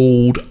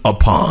hold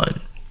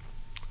upon.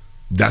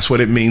 That's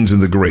what it means in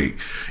the Greek.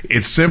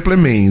 It simply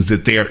means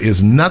that there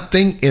is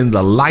nothing in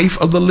the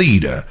life of the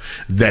leader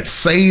that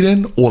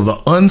Satan or the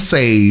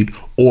unsaved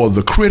or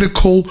the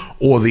critical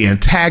or the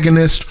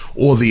antagonist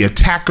or the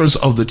attackers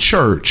of the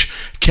church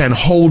can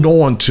hold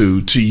on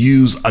to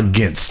use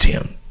against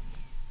him.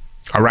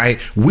 All right.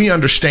 We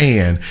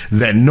understand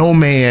that no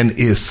man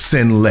is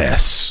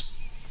sinless.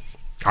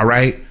 All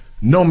right.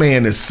 No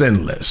man is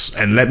sinless.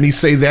 And let me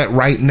say that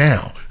right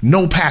now.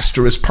 No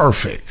pastor is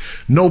perfect.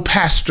 No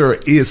pastor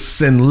is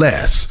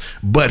sinless,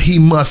 but he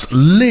must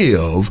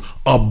live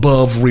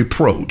above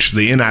reproach.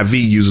 The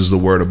NIV uses the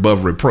word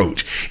above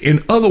reproach.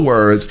 In other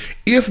words,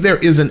 if there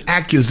is an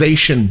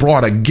accusation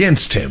brought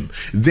against him,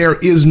 there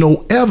is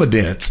no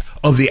evidence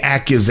of the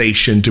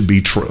accusation to be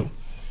true.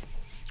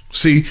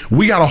 See,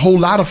 we got a whole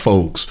lot of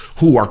folks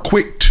who are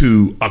quick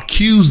to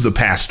accuse the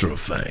pastor of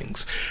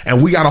things.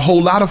 And we got a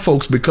whole lot of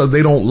folks because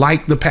they don't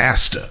like the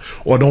pastor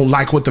or don't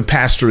like what the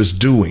pastor is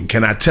doing.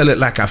 Can I tell it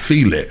like I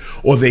feel it?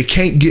 Or they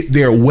can't get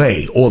their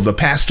way, or the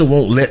pastor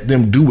won't let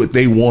them do what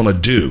they want to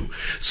do.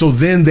 So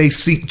then they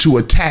seek to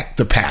attack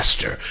the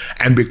pastor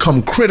and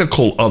become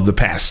critical of the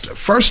pastor.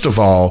 First of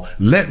all,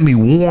 let me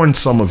warn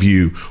some of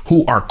you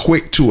who are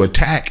quick to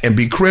attack and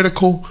be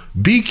critical.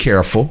 Be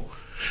careful.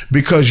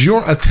 Because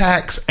your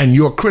attacks and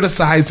your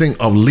criticizing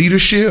of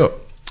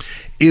leadership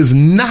is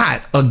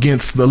not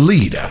against the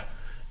leader.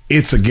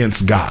 It's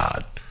against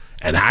God.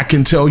 And I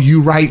can tell you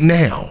right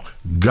now,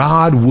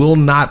 God will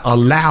not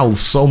allow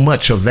so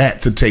much of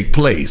that to take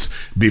place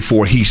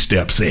before he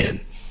steps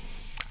in.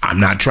 I'm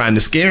not trying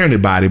to scare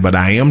anybody, but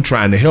I am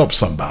trying to help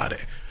somebody.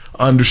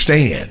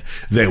 Understand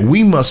that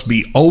we must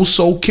be oh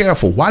so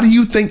careful. Why do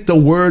you think the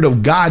word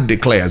of God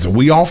declares? And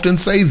we often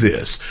say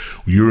this.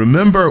 You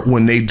remember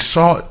when they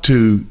sought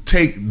to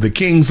take the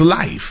king's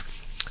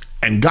life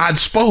and God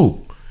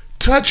spoke,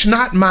 touch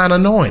not mine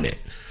anointed.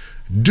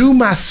 Do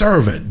my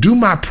servant, do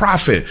my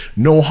prophet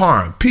no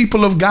harm.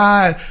 People of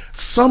God,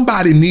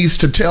 somebody needs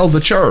to tell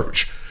the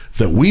church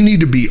that we need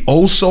to be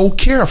oh so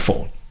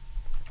careful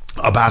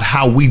about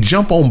how we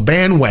jump on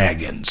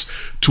bandwagons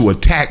to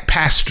attack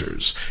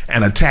pastors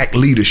and attack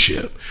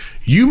leadership.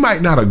 You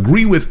might not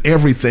agree with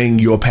everything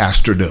your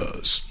pastor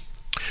does.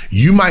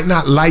 You might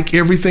not like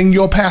everything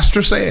your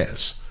pastor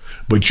says,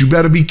 but you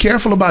better be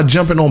careful about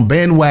jumping on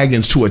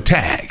bandwagons to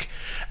attack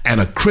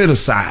and to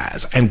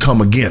criticize and come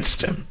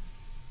against him.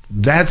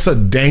 That's a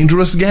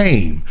dangerous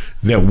game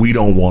that we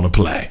don't want to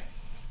play.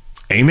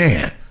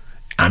 Amen.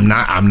 I'm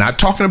not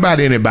talking about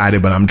anybody,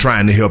 but I'm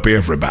trying to help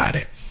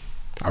everybody.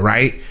 All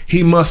right.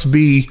 He must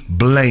be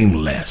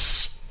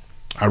blameless.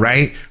 All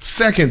right.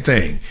 Second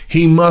thing,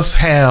 he must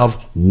have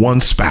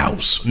one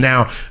spouse.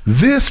 Now,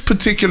 this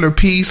particular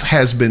piece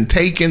has been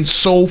taken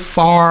so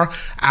far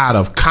out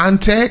of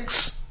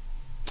context.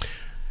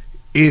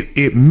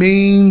 It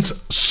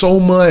means so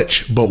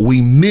much, but we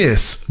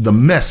miss the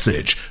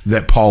message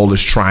that Paul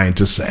is trying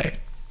to say.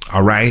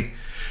 All right.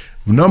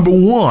 Number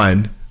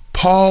one,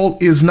 Paul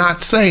is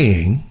not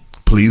saying,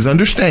 please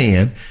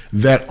understand,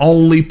 that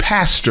only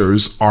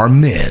pastors are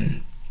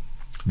men.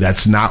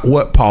 That's not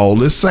what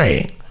Paul is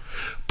saying.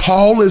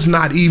 Paul is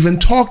not even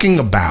talking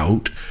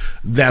about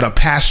that a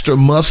pastor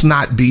must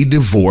not be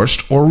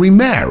divorced or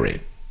remarried.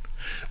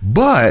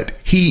 But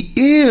he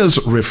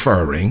is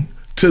referring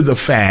to the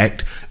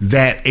fact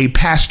that a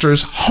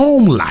pastor's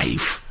home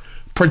life,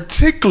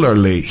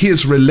 particularly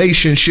his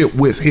relationship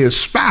with his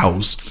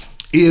spouse,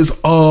 is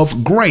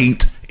of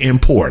great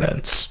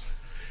importance.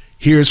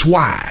 Here's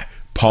why.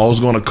 Paul's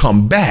going to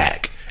come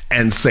back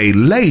and say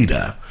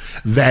later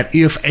that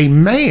if a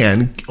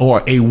man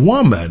or a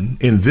woman,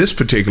 in this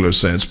particular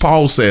sense,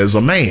 Paul says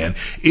a man,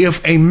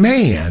 if a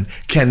man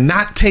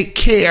cannot take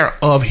care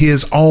of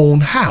his own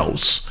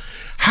house,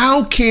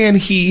 how can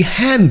he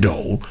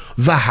handle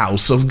the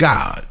house of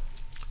God?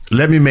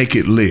 Let me make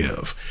it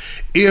live.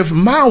 If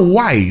my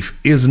wife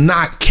is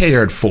not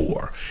cared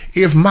for,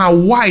 if my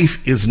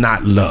wife is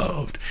not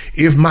loved,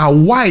 if my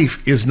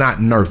wife is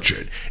not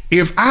nurtured,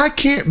 if I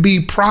can't be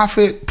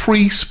prophet,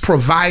 priest,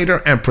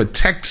 provider, and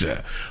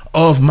protector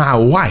of my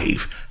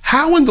wife,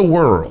 how in the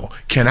world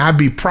can I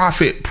be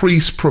prophet,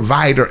 priest,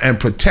 provider, and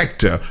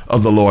protector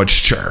of the Lord's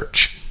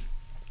church?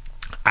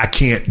 I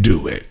can't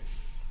do it.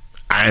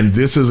 And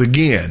this is,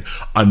 again,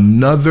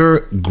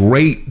 another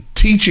great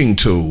teaching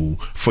tool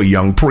for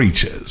young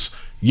preachers.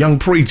 Young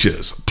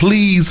preachers,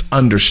 please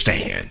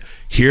understand,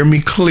 hear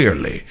me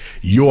clearly.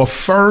 Your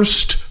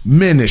first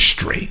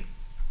ministry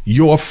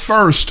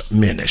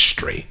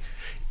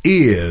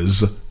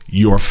is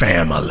your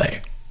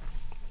family.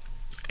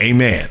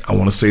 Amen. I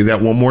want to say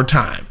that one more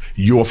time.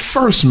 Your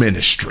first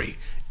ministry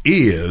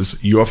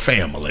is your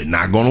family.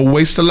 Not going to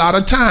waste a lot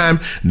of time,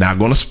 not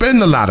going to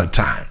spend a lot of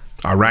time.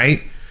 All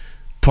right.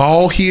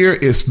 Paul here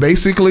is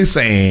basically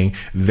saying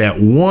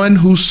that one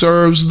who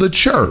serves the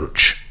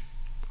church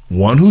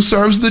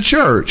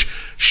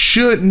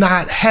should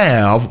not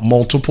have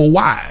multiple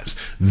wives.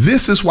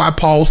 This is why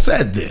Paul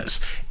said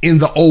this. In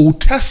the Old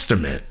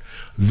Testament,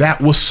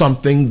 that was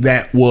something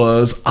that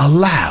was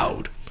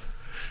allowed.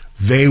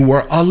 They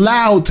were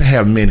allowed to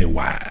have many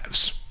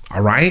wives.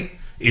 All right.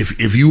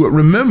 If you would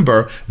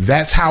remember,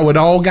 that's how it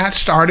all got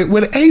started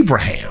with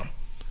Abraham.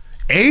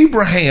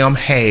 Abraham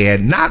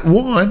had not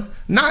one,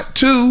 not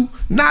two,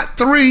 not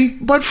three,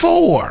 but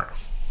four.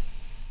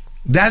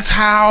 That's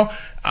how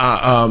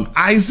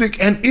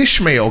Isaac and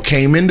Ishmael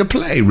came into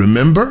play.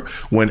 Remember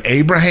when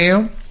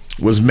Abraham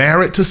was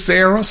married to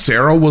Sarah.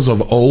 Sarah was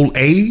of old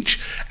age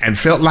and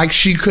felt like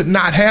she could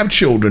not have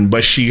children,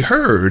 but she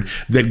heard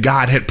that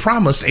God had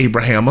promised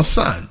Abraham a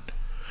son.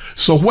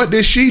 So what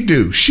did she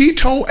do? She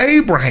told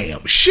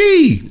Abraham,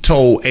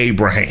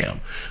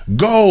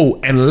 go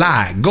and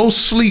lie, go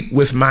sleep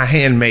with my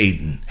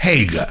handmaiden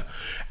Hagar,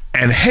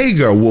 and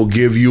Hagar will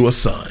give you a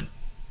son.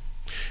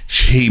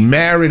 He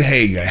married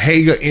Hagar.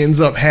 Hagar ends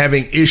up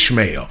having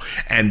Ishmael,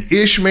 and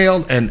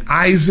Ishmael and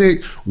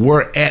Isaac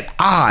were at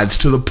odds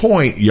to the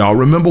point, y'all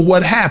remember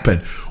what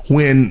happened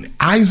when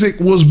Isaac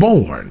was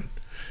born.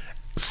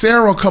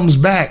 Sarah comes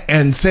back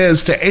and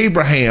says to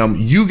Abraham,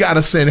 you got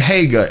to send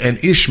Hagar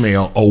and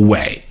Ishmael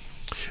away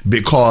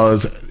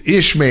because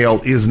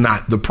Ishmael is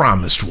not the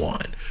promised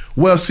one.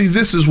 Well, see,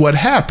 this is what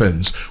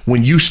happens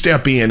when you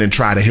step in and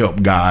try to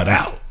help God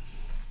out.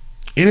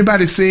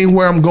 Anybody seeing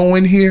where I'm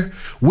going here?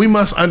 We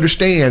must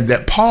understand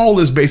that Paul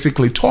is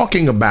basically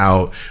talking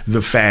about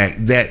the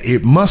fact that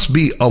it must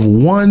be of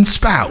one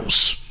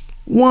spouse,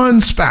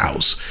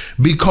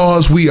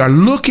 because we are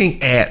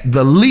looking at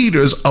the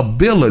leader's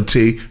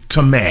ability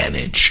to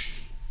manage,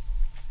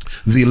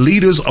 the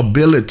leader's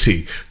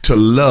ability to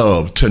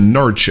love, to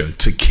nurture,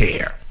 to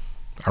care.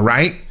 All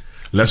right,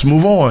 let's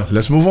move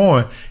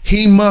on.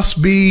 He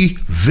must be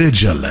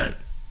vigilant.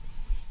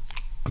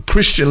 A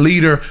Christian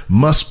leader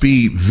must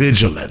be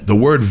vigilant. The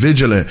word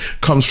vigilant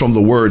comes from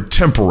the word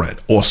temperate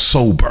or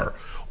sober,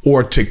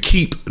 or to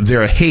keep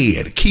their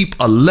head, keep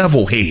a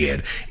level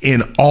head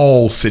in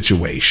all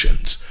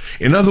situations.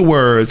 In other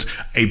words,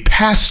 a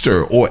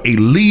pastor or a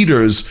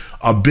leader's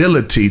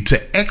ability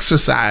to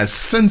exercise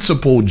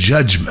sensible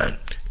judgment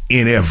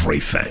in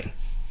everything.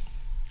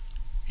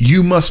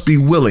 You must be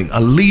willing.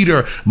 A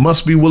leader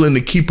must be willing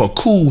to keep a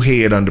cool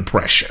head under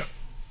pressure.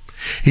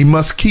 He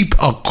must keep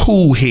a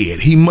cool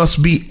head. He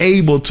must be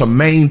able to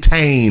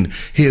maintain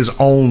his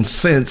own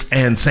sense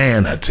and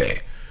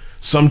sanity.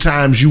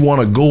 Sometimes you want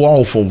to go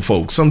off on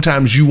folks.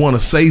 Sometimes you want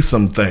to say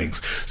some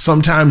things.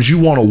 Sometimes you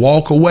want to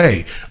walk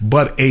away.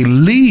 But a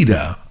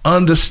leader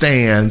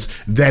understands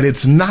that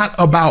it's not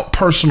about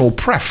personal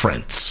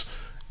preference.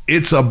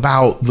 It's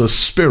about the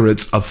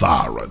Spirit's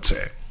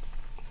authority.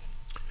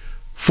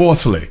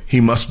 Fourthly,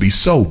 he must be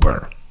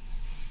sober.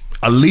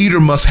 A leader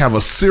must have a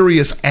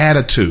serious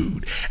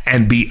attitude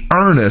and be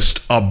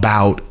earnest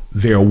about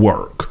their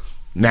work.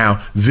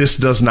 Now, this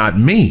does not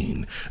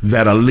mean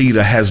that a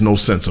leader has no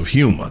sense of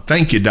humor.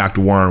 Thank you,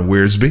 Dr. Warren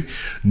Wiersbe.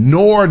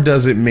 Nor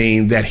does it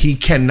mean that he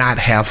cannot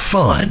have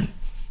fun.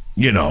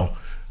 You know,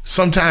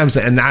 sometimes,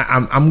 and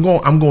I'm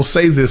going to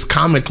say this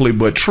comically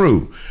but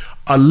true,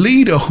 a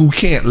leader who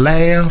can't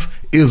laugh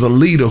is a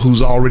leader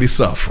who's already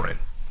suffering.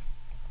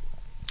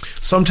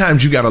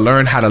 Sometimes you got to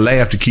learn how to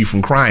laugh to keep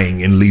from crying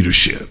in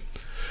leadership.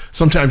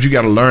 Sometimes you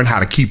got to learn how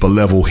to keep a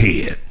level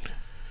head.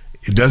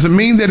 It doesn't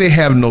mean that they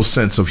have no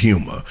sense of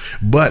humor,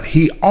 but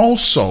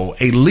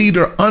a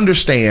leader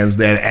understands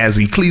that, as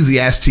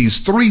Ecclesiastes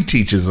 3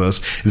 teaches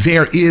us,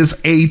 there is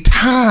a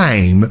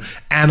time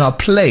and a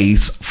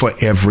place for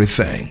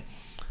everything.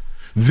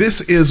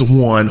 This is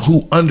one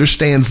who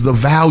understands the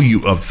value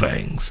of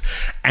things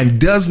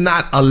and does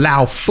not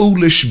allow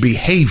foolish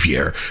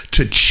behavior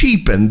to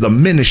cheapen the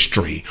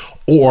ministry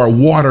or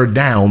water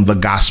down the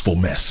gospel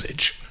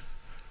message.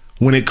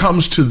 When it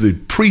comes to the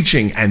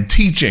preaching and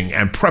teaching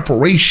and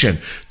preparation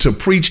to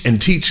preach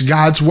and teach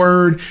God's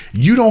word,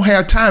 you don't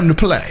have time to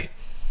play.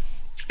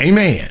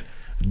 Amen.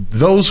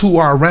 Those who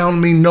are around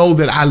me know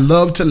that I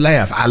love to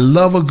laugh. I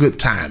love a good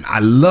time. I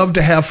love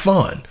to have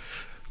fun.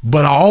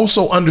 But I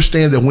also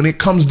understand that when it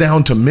comes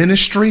down to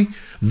ministry,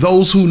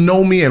 those who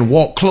know me and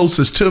walk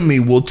closest to me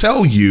will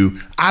tell you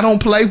I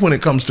don't play when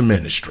it comes to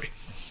ministry.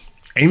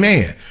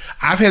 Amen.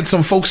 I've had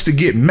some folks to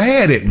get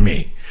mad at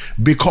me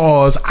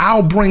because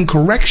I'll bring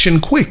correction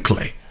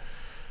quickly.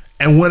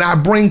 And when I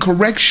bring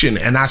correction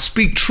and I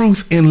speak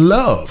truth in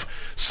love,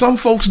 some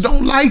folks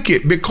don't like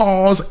it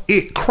because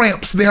it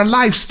cramps their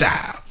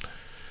lifestyle.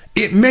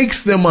 It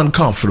makes them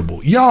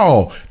uncomfortable.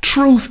 Y'all,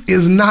 truth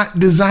is not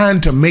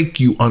designed to make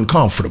you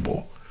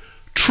uncomfortable.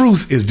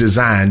 Truth is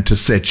designed to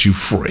set you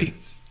free.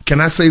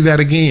 Can I say that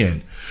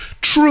again?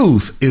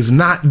 Truth is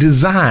not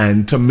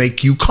designed to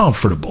make you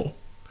comfortable.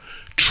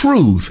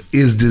 Truth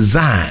is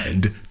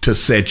designed to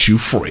set you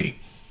free,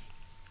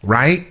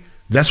 right?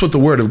 That's what the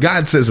word of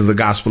God says in the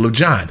Gospel of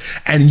John.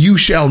 And you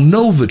shall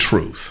know the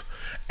truth.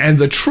 And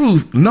the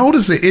truth,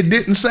 notice it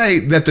didn't say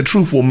that the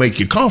truth will make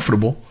you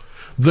comfortable.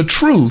 The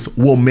truth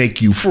will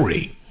make you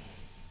free.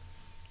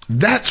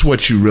 That's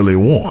what you really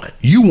want.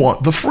 You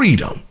want the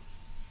freedom.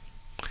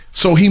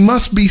 So he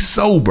must be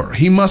sober.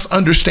 He must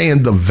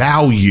understand the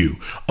value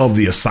of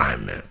the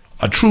assignment.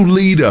 A true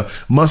leader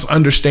must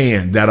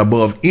understand that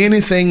above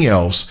anything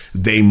else,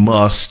 they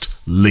must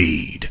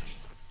lead.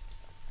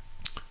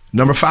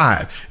 Number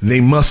 5, they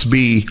must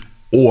be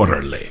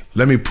orderly.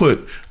 Let me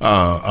put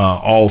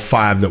all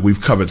 5 that we've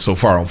covered so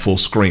far on full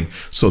screen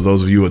so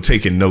those of you who are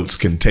taking notes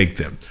can take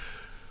them.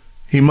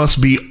 He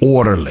must be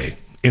orderly.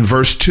 In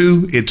verse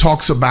 2, it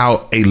talks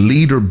about a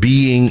leader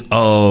being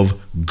of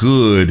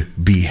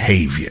good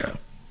behavior.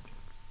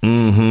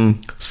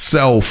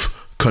 Self-control.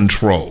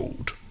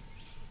 controlled,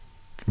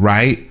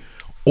 right?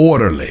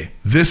 Orderly.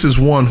 This is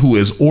one who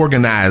is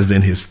organized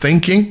in his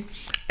thinking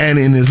and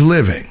in his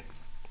living.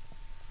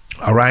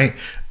 All right.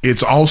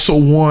 It's also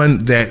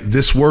one that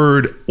this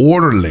word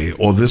orderly,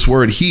 or this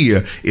word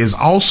here, is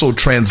also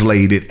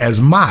translated as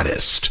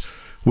modest,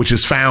 which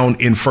is found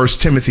in 1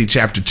 Timothy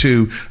chapter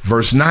 2,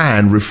 verse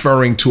 9,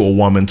 referring to a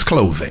woman's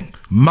clothing.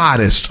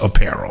 Modest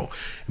apparel.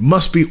 It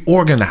must be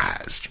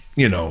organized.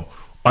 You know,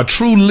 a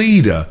true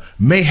leader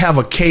may have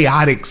a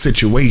chaotic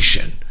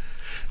situation,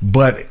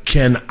 but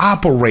can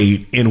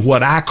operate in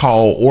what I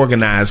call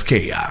organized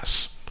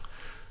chaos.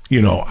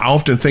 You know, I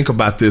often think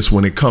about this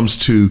when it comes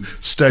to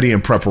study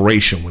and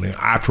preparation. When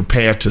I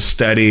prepare to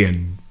study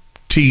and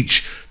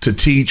teach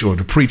or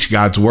to preach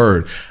God's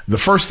word, the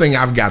first thing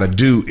I've got to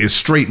do is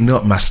straighten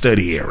up my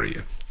study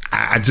area.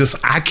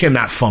 I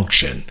cannot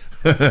function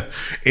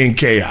in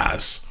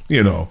chaos,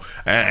 you know,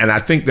 and I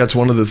think that's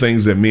one of the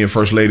things that me and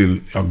First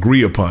Lady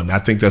agree upon. I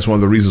think that's one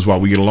of the reasons why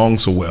we get along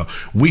so well.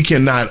 We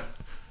cannot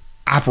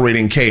operate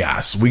in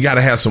chaos. We got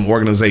to have some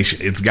organization.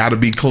 It's got to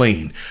be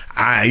clean.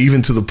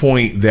 Even to the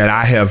point that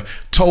I have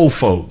told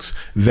folks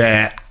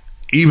that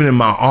even in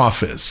my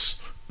office,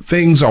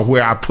 things are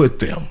where I put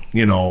them.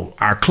 You know,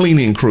 our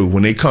cleaning crew,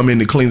 when they come in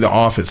to clean the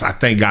office, I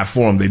thank God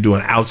for them. They do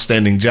an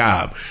outstanding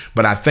job.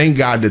 But I thank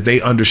God that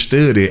they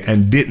understood it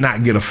and did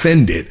not get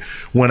offended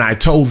when I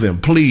told them,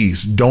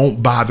 please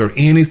don't bother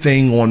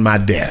anything on my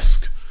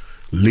desk.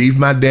 Leave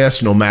my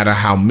desk, no matter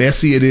how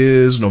messy it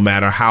is, no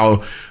matter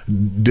how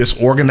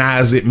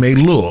disorganized it may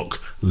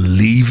look.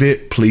 Leave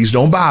it. Please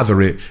don't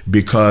bother it,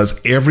 because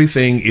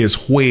everything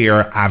is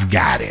where I've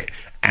got it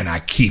and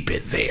I keep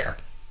it there.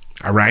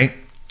 All right.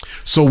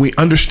 So we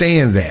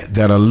understand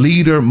that a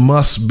leader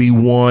must be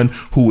one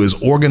who is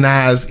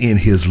organized in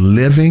his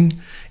living,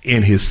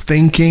 in his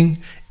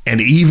thinking,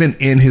 and even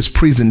in his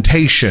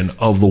presentation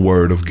of the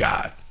word of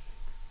God.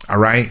 All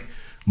right.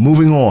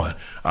 Moving on.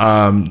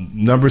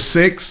 Number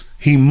 6,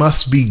 he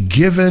must be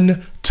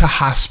given to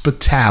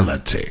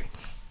hospitality.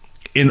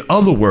 In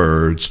other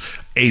words,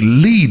 a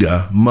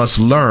leader must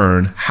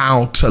learn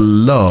how to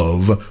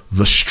love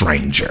the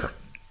stranger.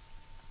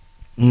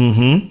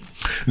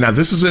 Now,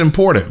 this is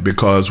important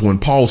because when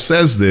Paul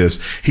says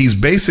this, he's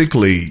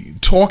basically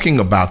talking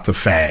about the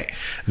fact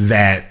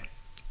that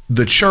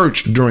the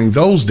church during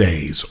those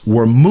days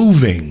were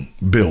moving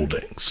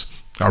buildings.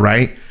 All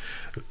right.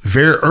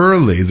 Very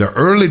early, the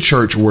early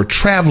church were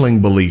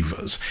traveling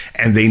believers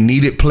and they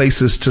needed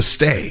places to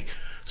stay.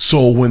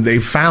 So when they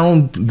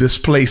found this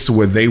place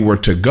where they were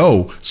to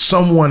go,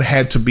 someone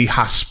had to be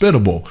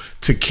hospitable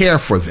to care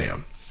for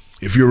them.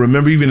 If you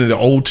remember, even in the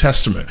Old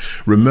Testament,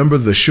 remember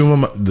the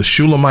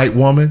Shulamite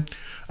woman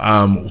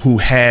who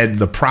had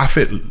the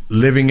prophet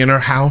living in her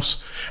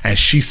house. And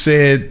she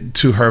said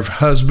to her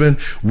husband,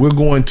 we're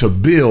going to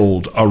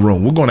build a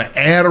room. We're going to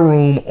add a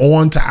room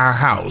onto our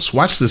house.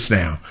 Watch this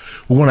now.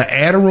 We're going to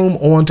add a room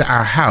onto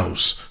our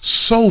house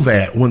so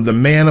that when the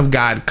man of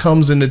God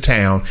comes into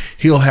town,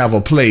 he'll have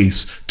a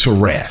place to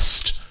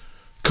rest.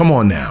 Come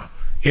on now.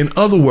 In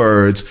other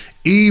words,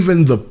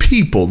 even the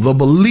people, the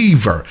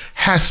believer,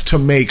 has to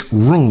make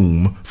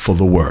room for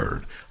the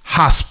word.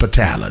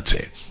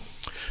 Hospitality.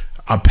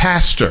 A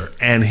pastor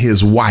and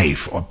his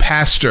wife, or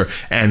pastor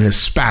and his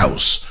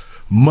spouse,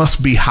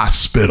 must be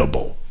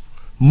hospitable,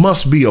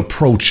 must be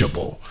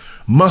approachable,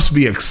 must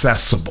be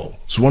accessible.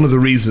 It's one of the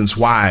reasons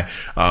why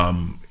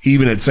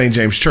even at St.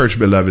 James Church,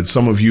 beloved,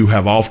 some of you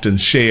have often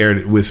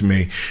shared with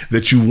me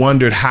that you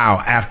wondered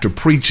how, after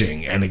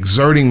preaching and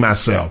exerting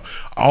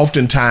myself,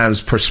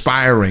 oftentimes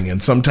perspiring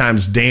and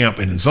sometimes damp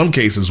and in some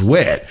cases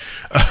wet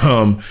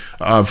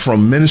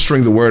from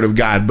ministering the word of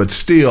God, but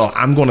still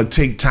I'm going to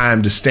take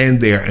time to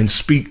stand there and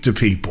speak to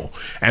people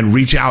and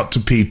reach out to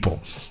people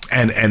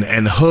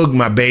and hug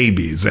my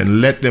babies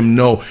and let them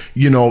know,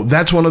 you know,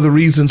 that's one of the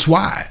reasons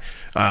why.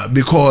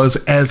 Because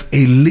as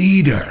a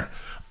leader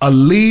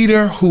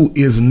who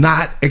is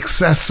not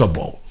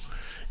accessible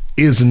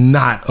is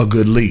not a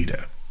good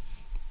leader.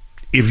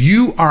 If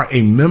you are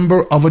a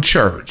member of a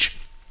church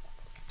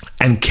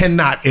and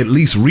cannot at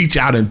least reach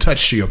out and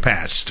touch your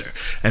pastor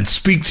and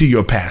speak to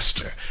your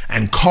pastor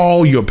and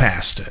call your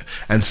pastor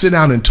and sit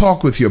down and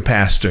talk with your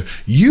pastor,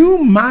 you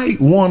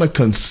might want to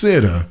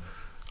consider,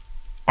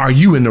 are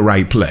you in the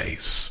right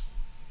place?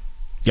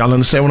 Y'all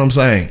understand what I'm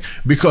saying?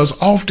 Because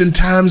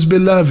oftentimes,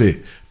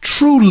 beloved,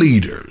 true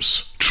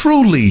leaders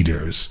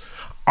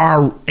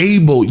are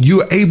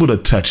you're able to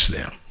touch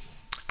them.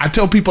 I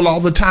tell people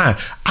all the time,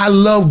 I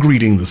love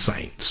greeting the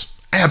saints.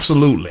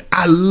 Absolutely.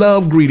 I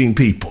love greeting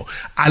people.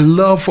 I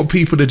love for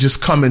people to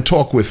just come and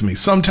talk with me.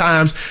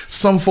 Sometimes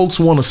some folks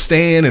want to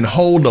stand and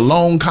hold a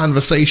long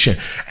conversation,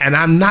 and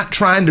I'm not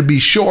trying to be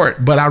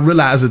short, but I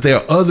realize that there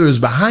are others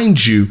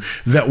behind you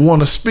that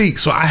want to speak.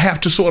 So I have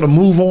to sort of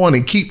move on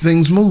and keep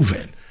things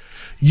moving.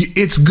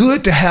 It's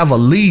good to have a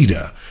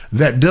leader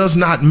that does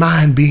not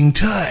mind being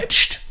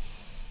touched.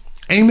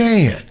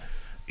 Amen.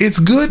 It's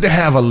good to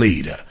have a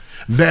leader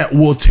that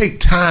will take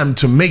time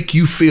to make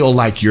you feel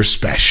like you're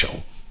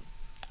special.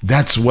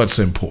 That's what's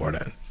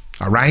important.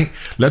 All right,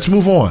 let's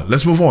move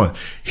on.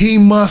 He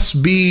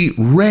must be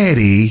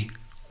ready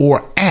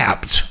or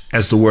apt,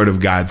 as the word of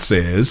God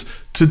says,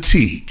 to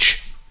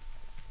teach.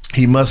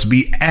 He must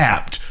be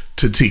apt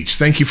to teach.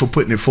 Thank you for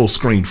putting it full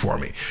screen for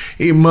me.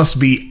 He must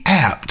be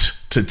apt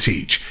to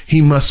teach.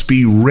 He must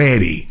be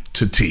ready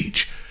to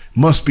teach,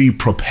 must be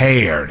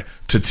prepared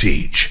to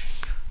teach.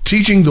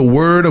 Teaching the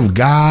word of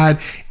God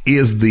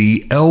is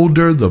the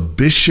elder, the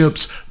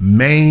bishop's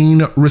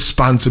main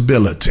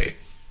responsibility.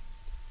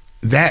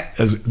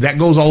 That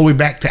goes all the way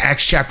back to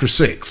Acts chapter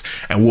 6,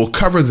 and we'll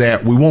cover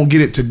that. We won't get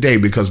it today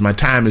because my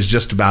time is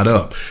just about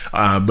up.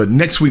 But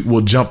next week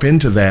we'll jump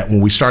into that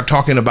when we start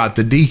talking about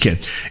the deacon.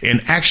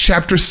 In Acts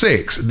chapter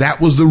 6, that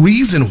was the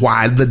reason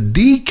why the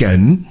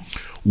deacon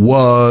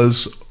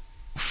was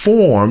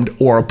formed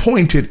or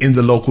appointed in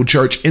the local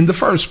church in the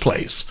first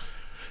place.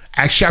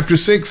 Acts chapter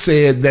 6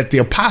 said that the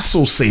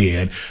apostle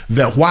said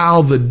that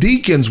while the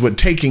deacons were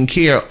taking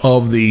care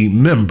of the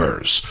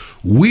members,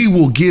 we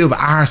will give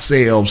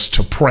ourselves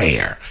to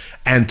prayer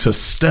and to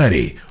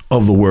study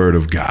of the word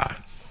of God.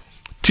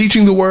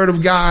 Teaching the word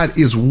of God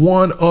is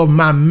one of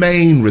my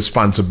main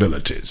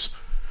responsibilities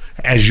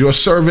as your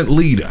servant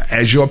leader,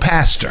 as your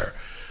pastor.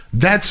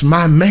 That's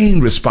my main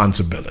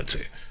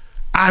responsibility.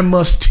 I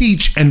must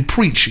teach and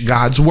preach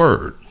God's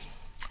word.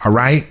 All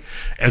right.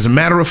 As a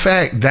matter of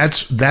fact,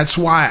 that's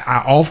why I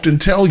often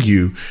tell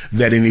you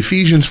that in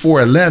Ephesians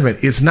 4:11,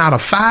 it's not a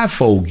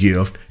fivefold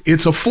gift,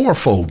 it's a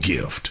fourfold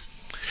gift,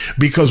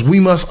 because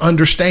we must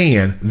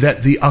understand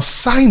that the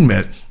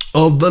assignment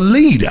of the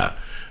leader,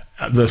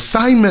 the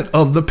assignment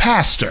of the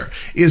pastor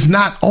is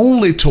not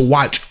only to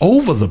watch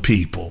over the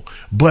people,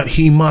 but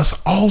he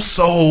must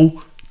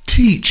also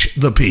teach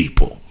the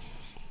people.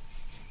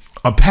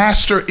 A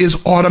pastor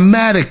is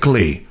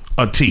automatically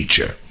a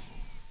teacher.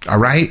 All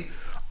right.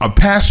 A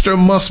pastor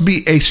must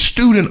be a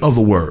student of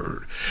the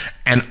word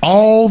and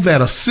all that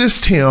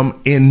assist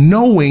him in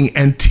knowing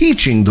and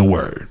teaching the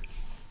word.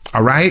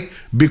 All right.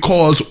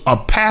 Because a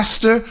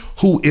pastor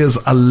who is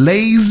a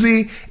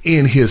lazy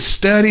in his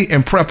study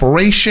and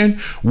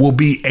preparation will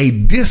be a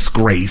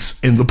disgrace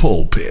in the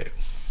pulpit.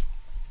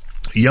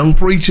 Young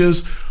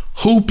preachers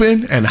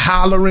hooping and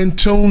hollering,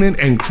 tuning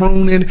and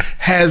crooning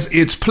has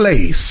its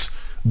place,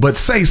 but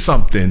say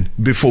something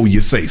before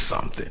you say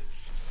something.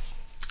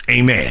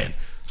 Amen.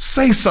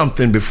 Say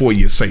something before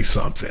you say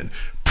something.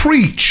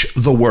 Preach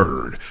the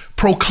word.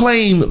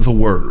 Proclaim the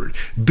word.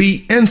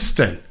 Be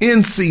instant,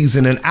 in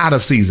season and out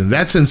of season.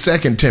 That's in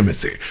 2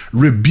 Timothy.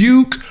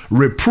 Rebuke,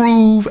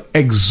 reprove,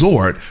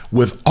 exhort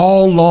with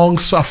all long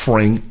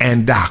suffering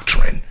and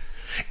doctrine.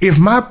 If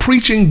my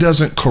preaching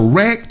doesn't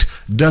correct,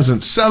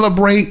 doesn't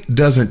celebrate,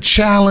 doesn't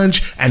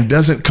challenge, and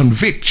doesn't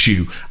convict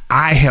you,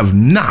 I have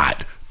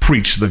not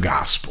preached the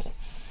gospel.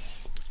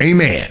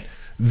 Amen.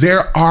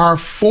 There are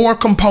 4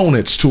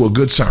 components to a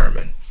good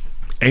sermon.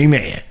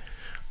 Amen.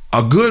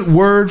 A good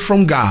word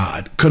from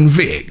God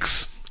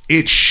convicts.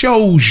 It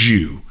shows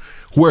you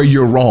where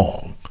you're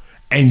wrong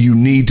and you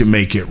need to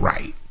make it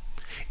right.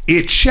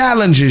 It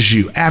challenges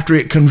you after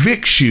it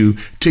convicts you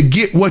to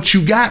get what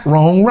you got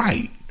wrong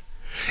right.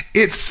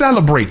 It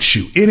celebrates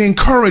you. It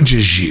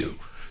encourages you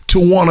to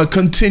want to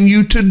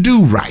continue to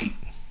do right.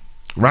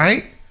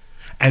 Right?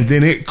 And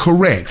then it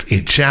corrects.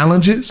 It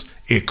challenges.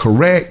 It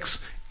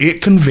corrects. It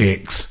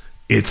convicts,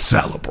 it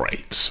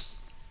celebrates.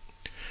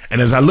 And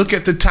as I look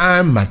at the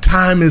time, my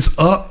time is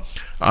up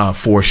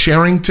for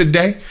sharing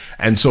today.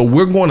 And so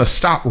we're going to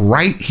stop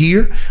right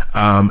here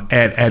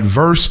at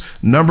verse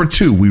number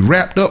 2. We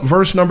wrapped up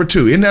verse number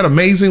 2. Isn't that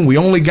amazing? We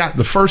only got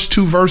the first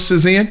 2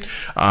 verses in,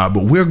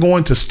 but we're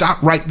going to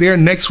stop right there.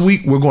 Next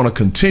week, we're going to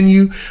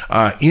continue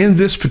in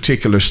this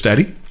particular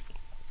study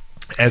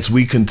as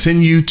we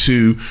continue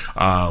to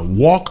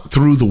walk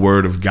through the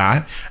word of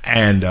God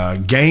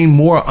and gain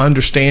more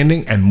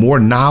understanding and more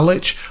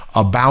knowledge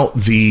about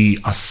the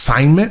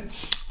assignment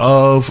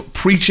of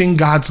preaching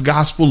God's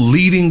gospel,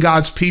 leading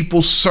God's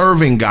people,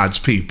 serving God's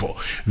people.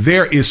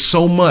 There is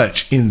so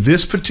much in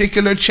this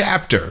particular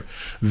chapter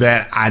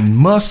that I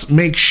must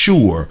make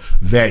sure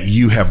that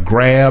you have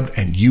grabbed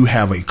and you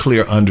have a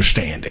clear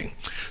understanding.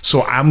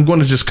 So I'm going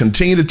to just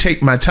continue to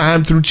take my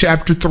time through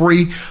chapter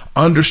 3,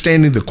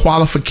 understanding the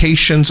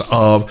qualifications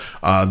of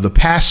the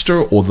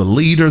pastor or the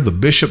leader, the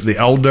bishop, the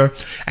elder,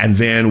 and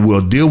then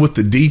we'll deal with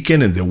the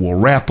deacon, and then we'll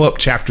wrap up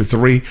chapter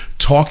 3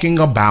 talking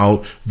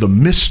about the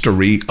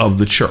mystery of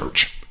the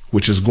church,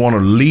 which is going to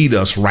lead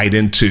us right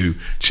into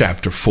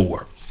chapter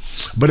 4.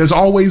 But as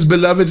always,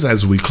 beloveds,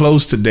 as we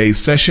close today's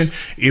session,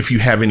 if you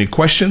have any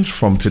questions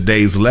from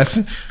today's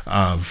lesson,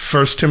 1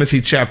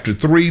 Timothy chapter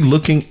 3,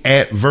 looking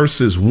at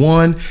verses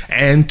 1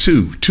 and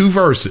 2, 2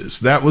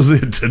 verses. That was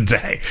it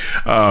today.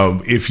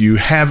 If you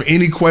have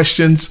any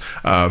questions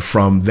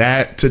from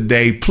that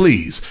today,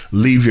 please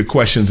leave your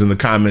questions in the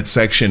comment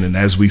section. And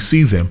as we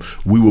see them,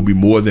 we will be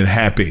more than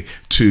happy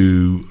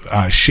to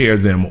share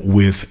them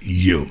with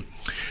you.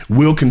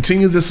 We'll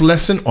continue this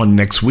lesson on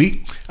next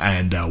week,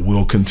 and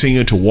we'll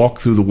continue to walk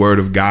through the Word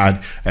of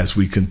God as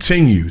we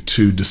continue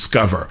to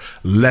discover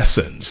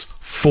lessons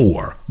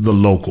for the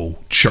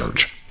local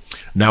church.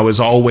 Now, as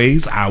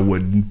always, I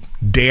would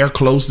dare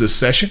close this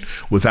session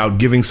without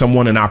giving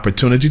someone an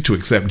opportunity to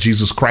accept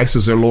Jesus Christ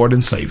as their Lord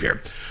and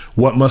Savior.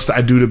 What must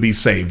I do to be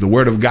saved? The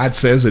Word of God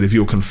says that if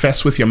you'll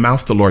confess with your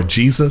mouth the Lord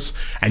Jesus,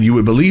 and you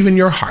would believe in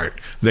your heart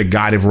that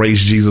God have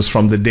raised Jesus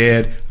from the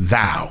dead,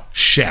 thou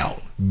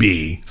shalt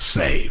be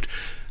saved.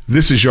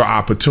 This is your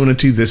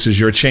opportunity. This is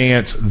your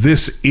chance.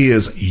 This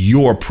is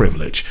your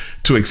privilege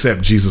to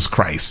accept Jesus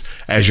Christ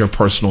as your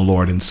personal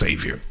Lord and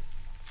Savior.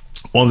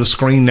 On the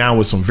screen now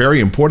is some very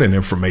important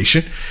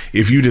information.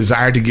 If you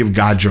desire to give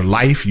God your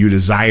life, you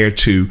desire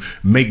to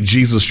make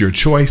Jesus your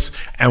choice,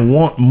 and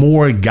want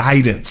more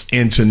guidance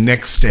into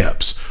next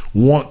steps,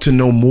 want to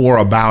know more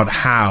about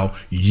how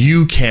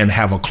you can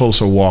have a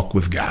closer walk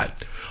with God,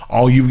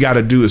 all you've got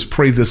to do is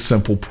pray this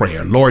simple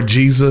prayer. Lord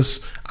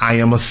Jesus, I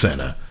am a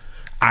sinner.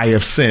 I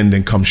have sinned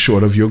and come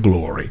short of your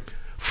glory.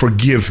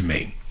 Forgive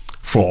me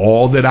for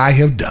all that I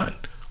have done,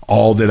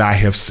 all that I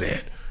have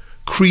said.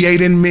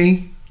 Create in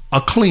me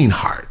a clean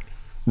heart,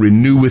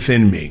 renew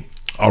within me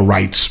a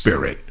right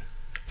spirit.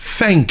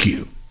 Thank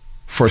you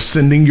for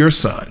sending your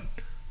son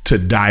to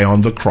die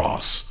on the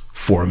cross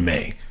for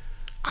me.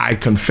 I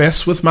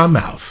confess with my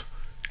mouth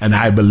and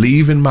I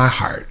believe in my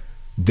heart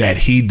that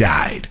he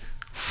died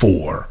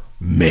for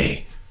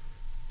me.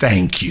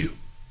 Thank you.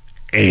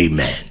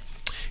 Amen.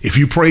 If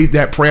you prayed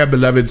that prayer,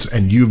 beloveds,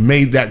 and you've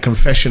made that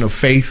confession of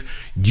faith,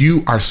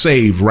 you are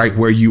saved right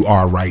where you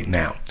are right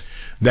now.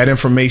 That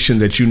information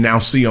that you now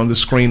see on the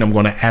screen, I'm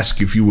going to ask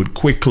you if you would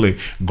quickly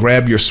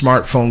grab your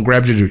smartphone,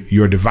 grab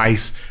your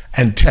device,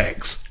 and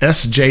text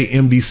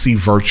SJMBC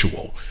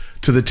Virtual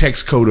to the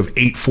text code of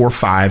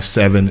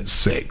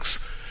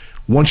 84576.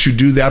 Once you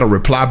do that, a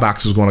reply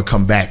box is going to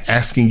come back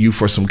asking you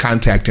for some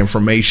contact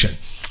information.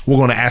 We're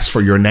going to ask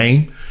for your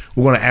name.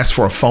 We're going to ask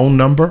for a phone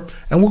number,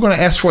 and we're going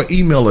to ask for an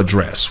email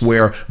address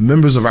where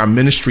members of our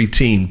ministry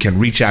team can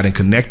reach out and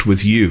connect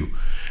with you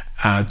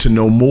to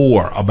know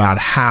more about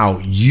how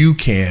you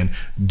can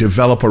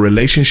develop a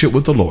relationship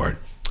with the Lord,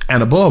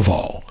 and above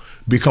all,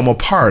 become a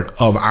part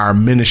of our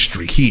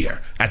ministry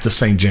here at the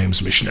St.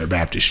 James Missionary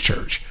Baptist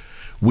Church.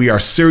 We are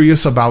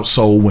serious about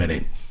soul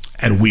winning,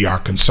 and we are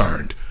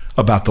concerned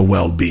about the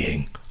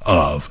well-being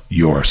of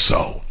your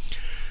soul.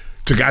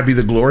 To God be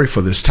the glory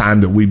for this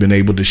time that we've been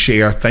able to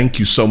share. Thank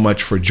you so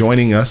much for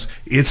joining us.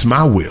 It's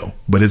my will,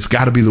 but it's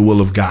got to be the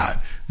will of God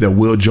that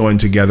we'll join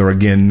together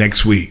again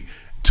next week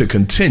to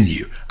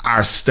continue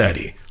our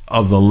study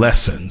of the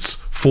lessons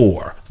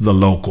for the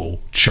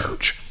local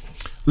church.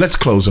 Let's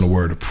close in a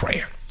word of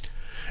prayer.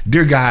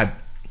 Dear God,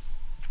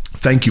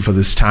 thank you for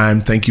this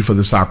time. Thank you for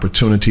this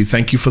opportunity.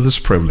 Thank you for this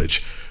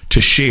privilege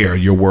to share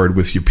your word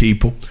with your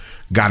people.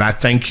 God, I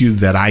thank you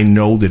that I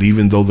know that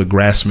even though the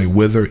grass may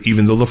wither,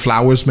 even though the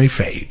flowers may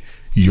fade,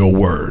 your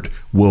word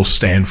will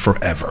stand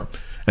forever.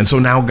 And so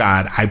now,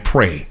 God, I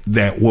pray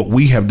that what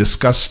we have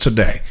discussed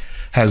today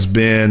has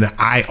been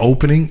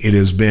eye-opening. It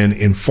has been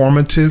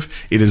informative.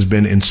 It has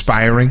been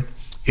inspiring.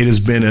 It has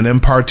been an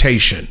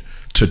impartation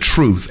to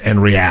truth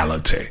and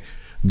reality.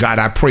 God,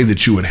 I pray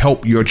that you would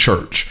help your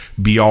church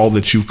be all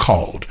that you've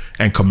called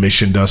and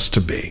commissioned us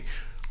to be.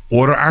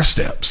 Order our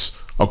steps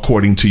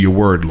according to your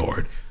word,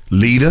 Lord.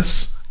 Lead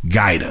us,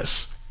 guide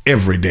us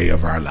every day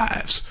of our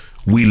lives.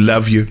 We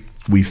love you.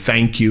 We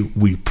thank you.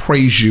 We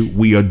praise you.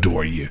 We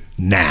adore you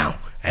now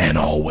and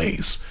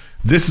always.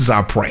 This is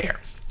our prayer.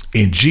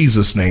 In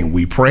Jesus' name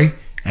we pray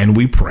and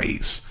we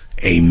praise.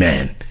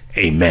 Amen,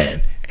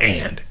 amen,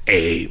 and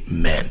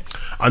amen.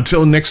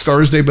 Until next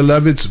Thursday,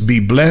 beloveds, be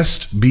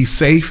blessed, be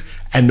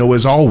safe, and know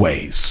as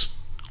always,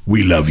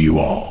 we love you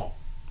all.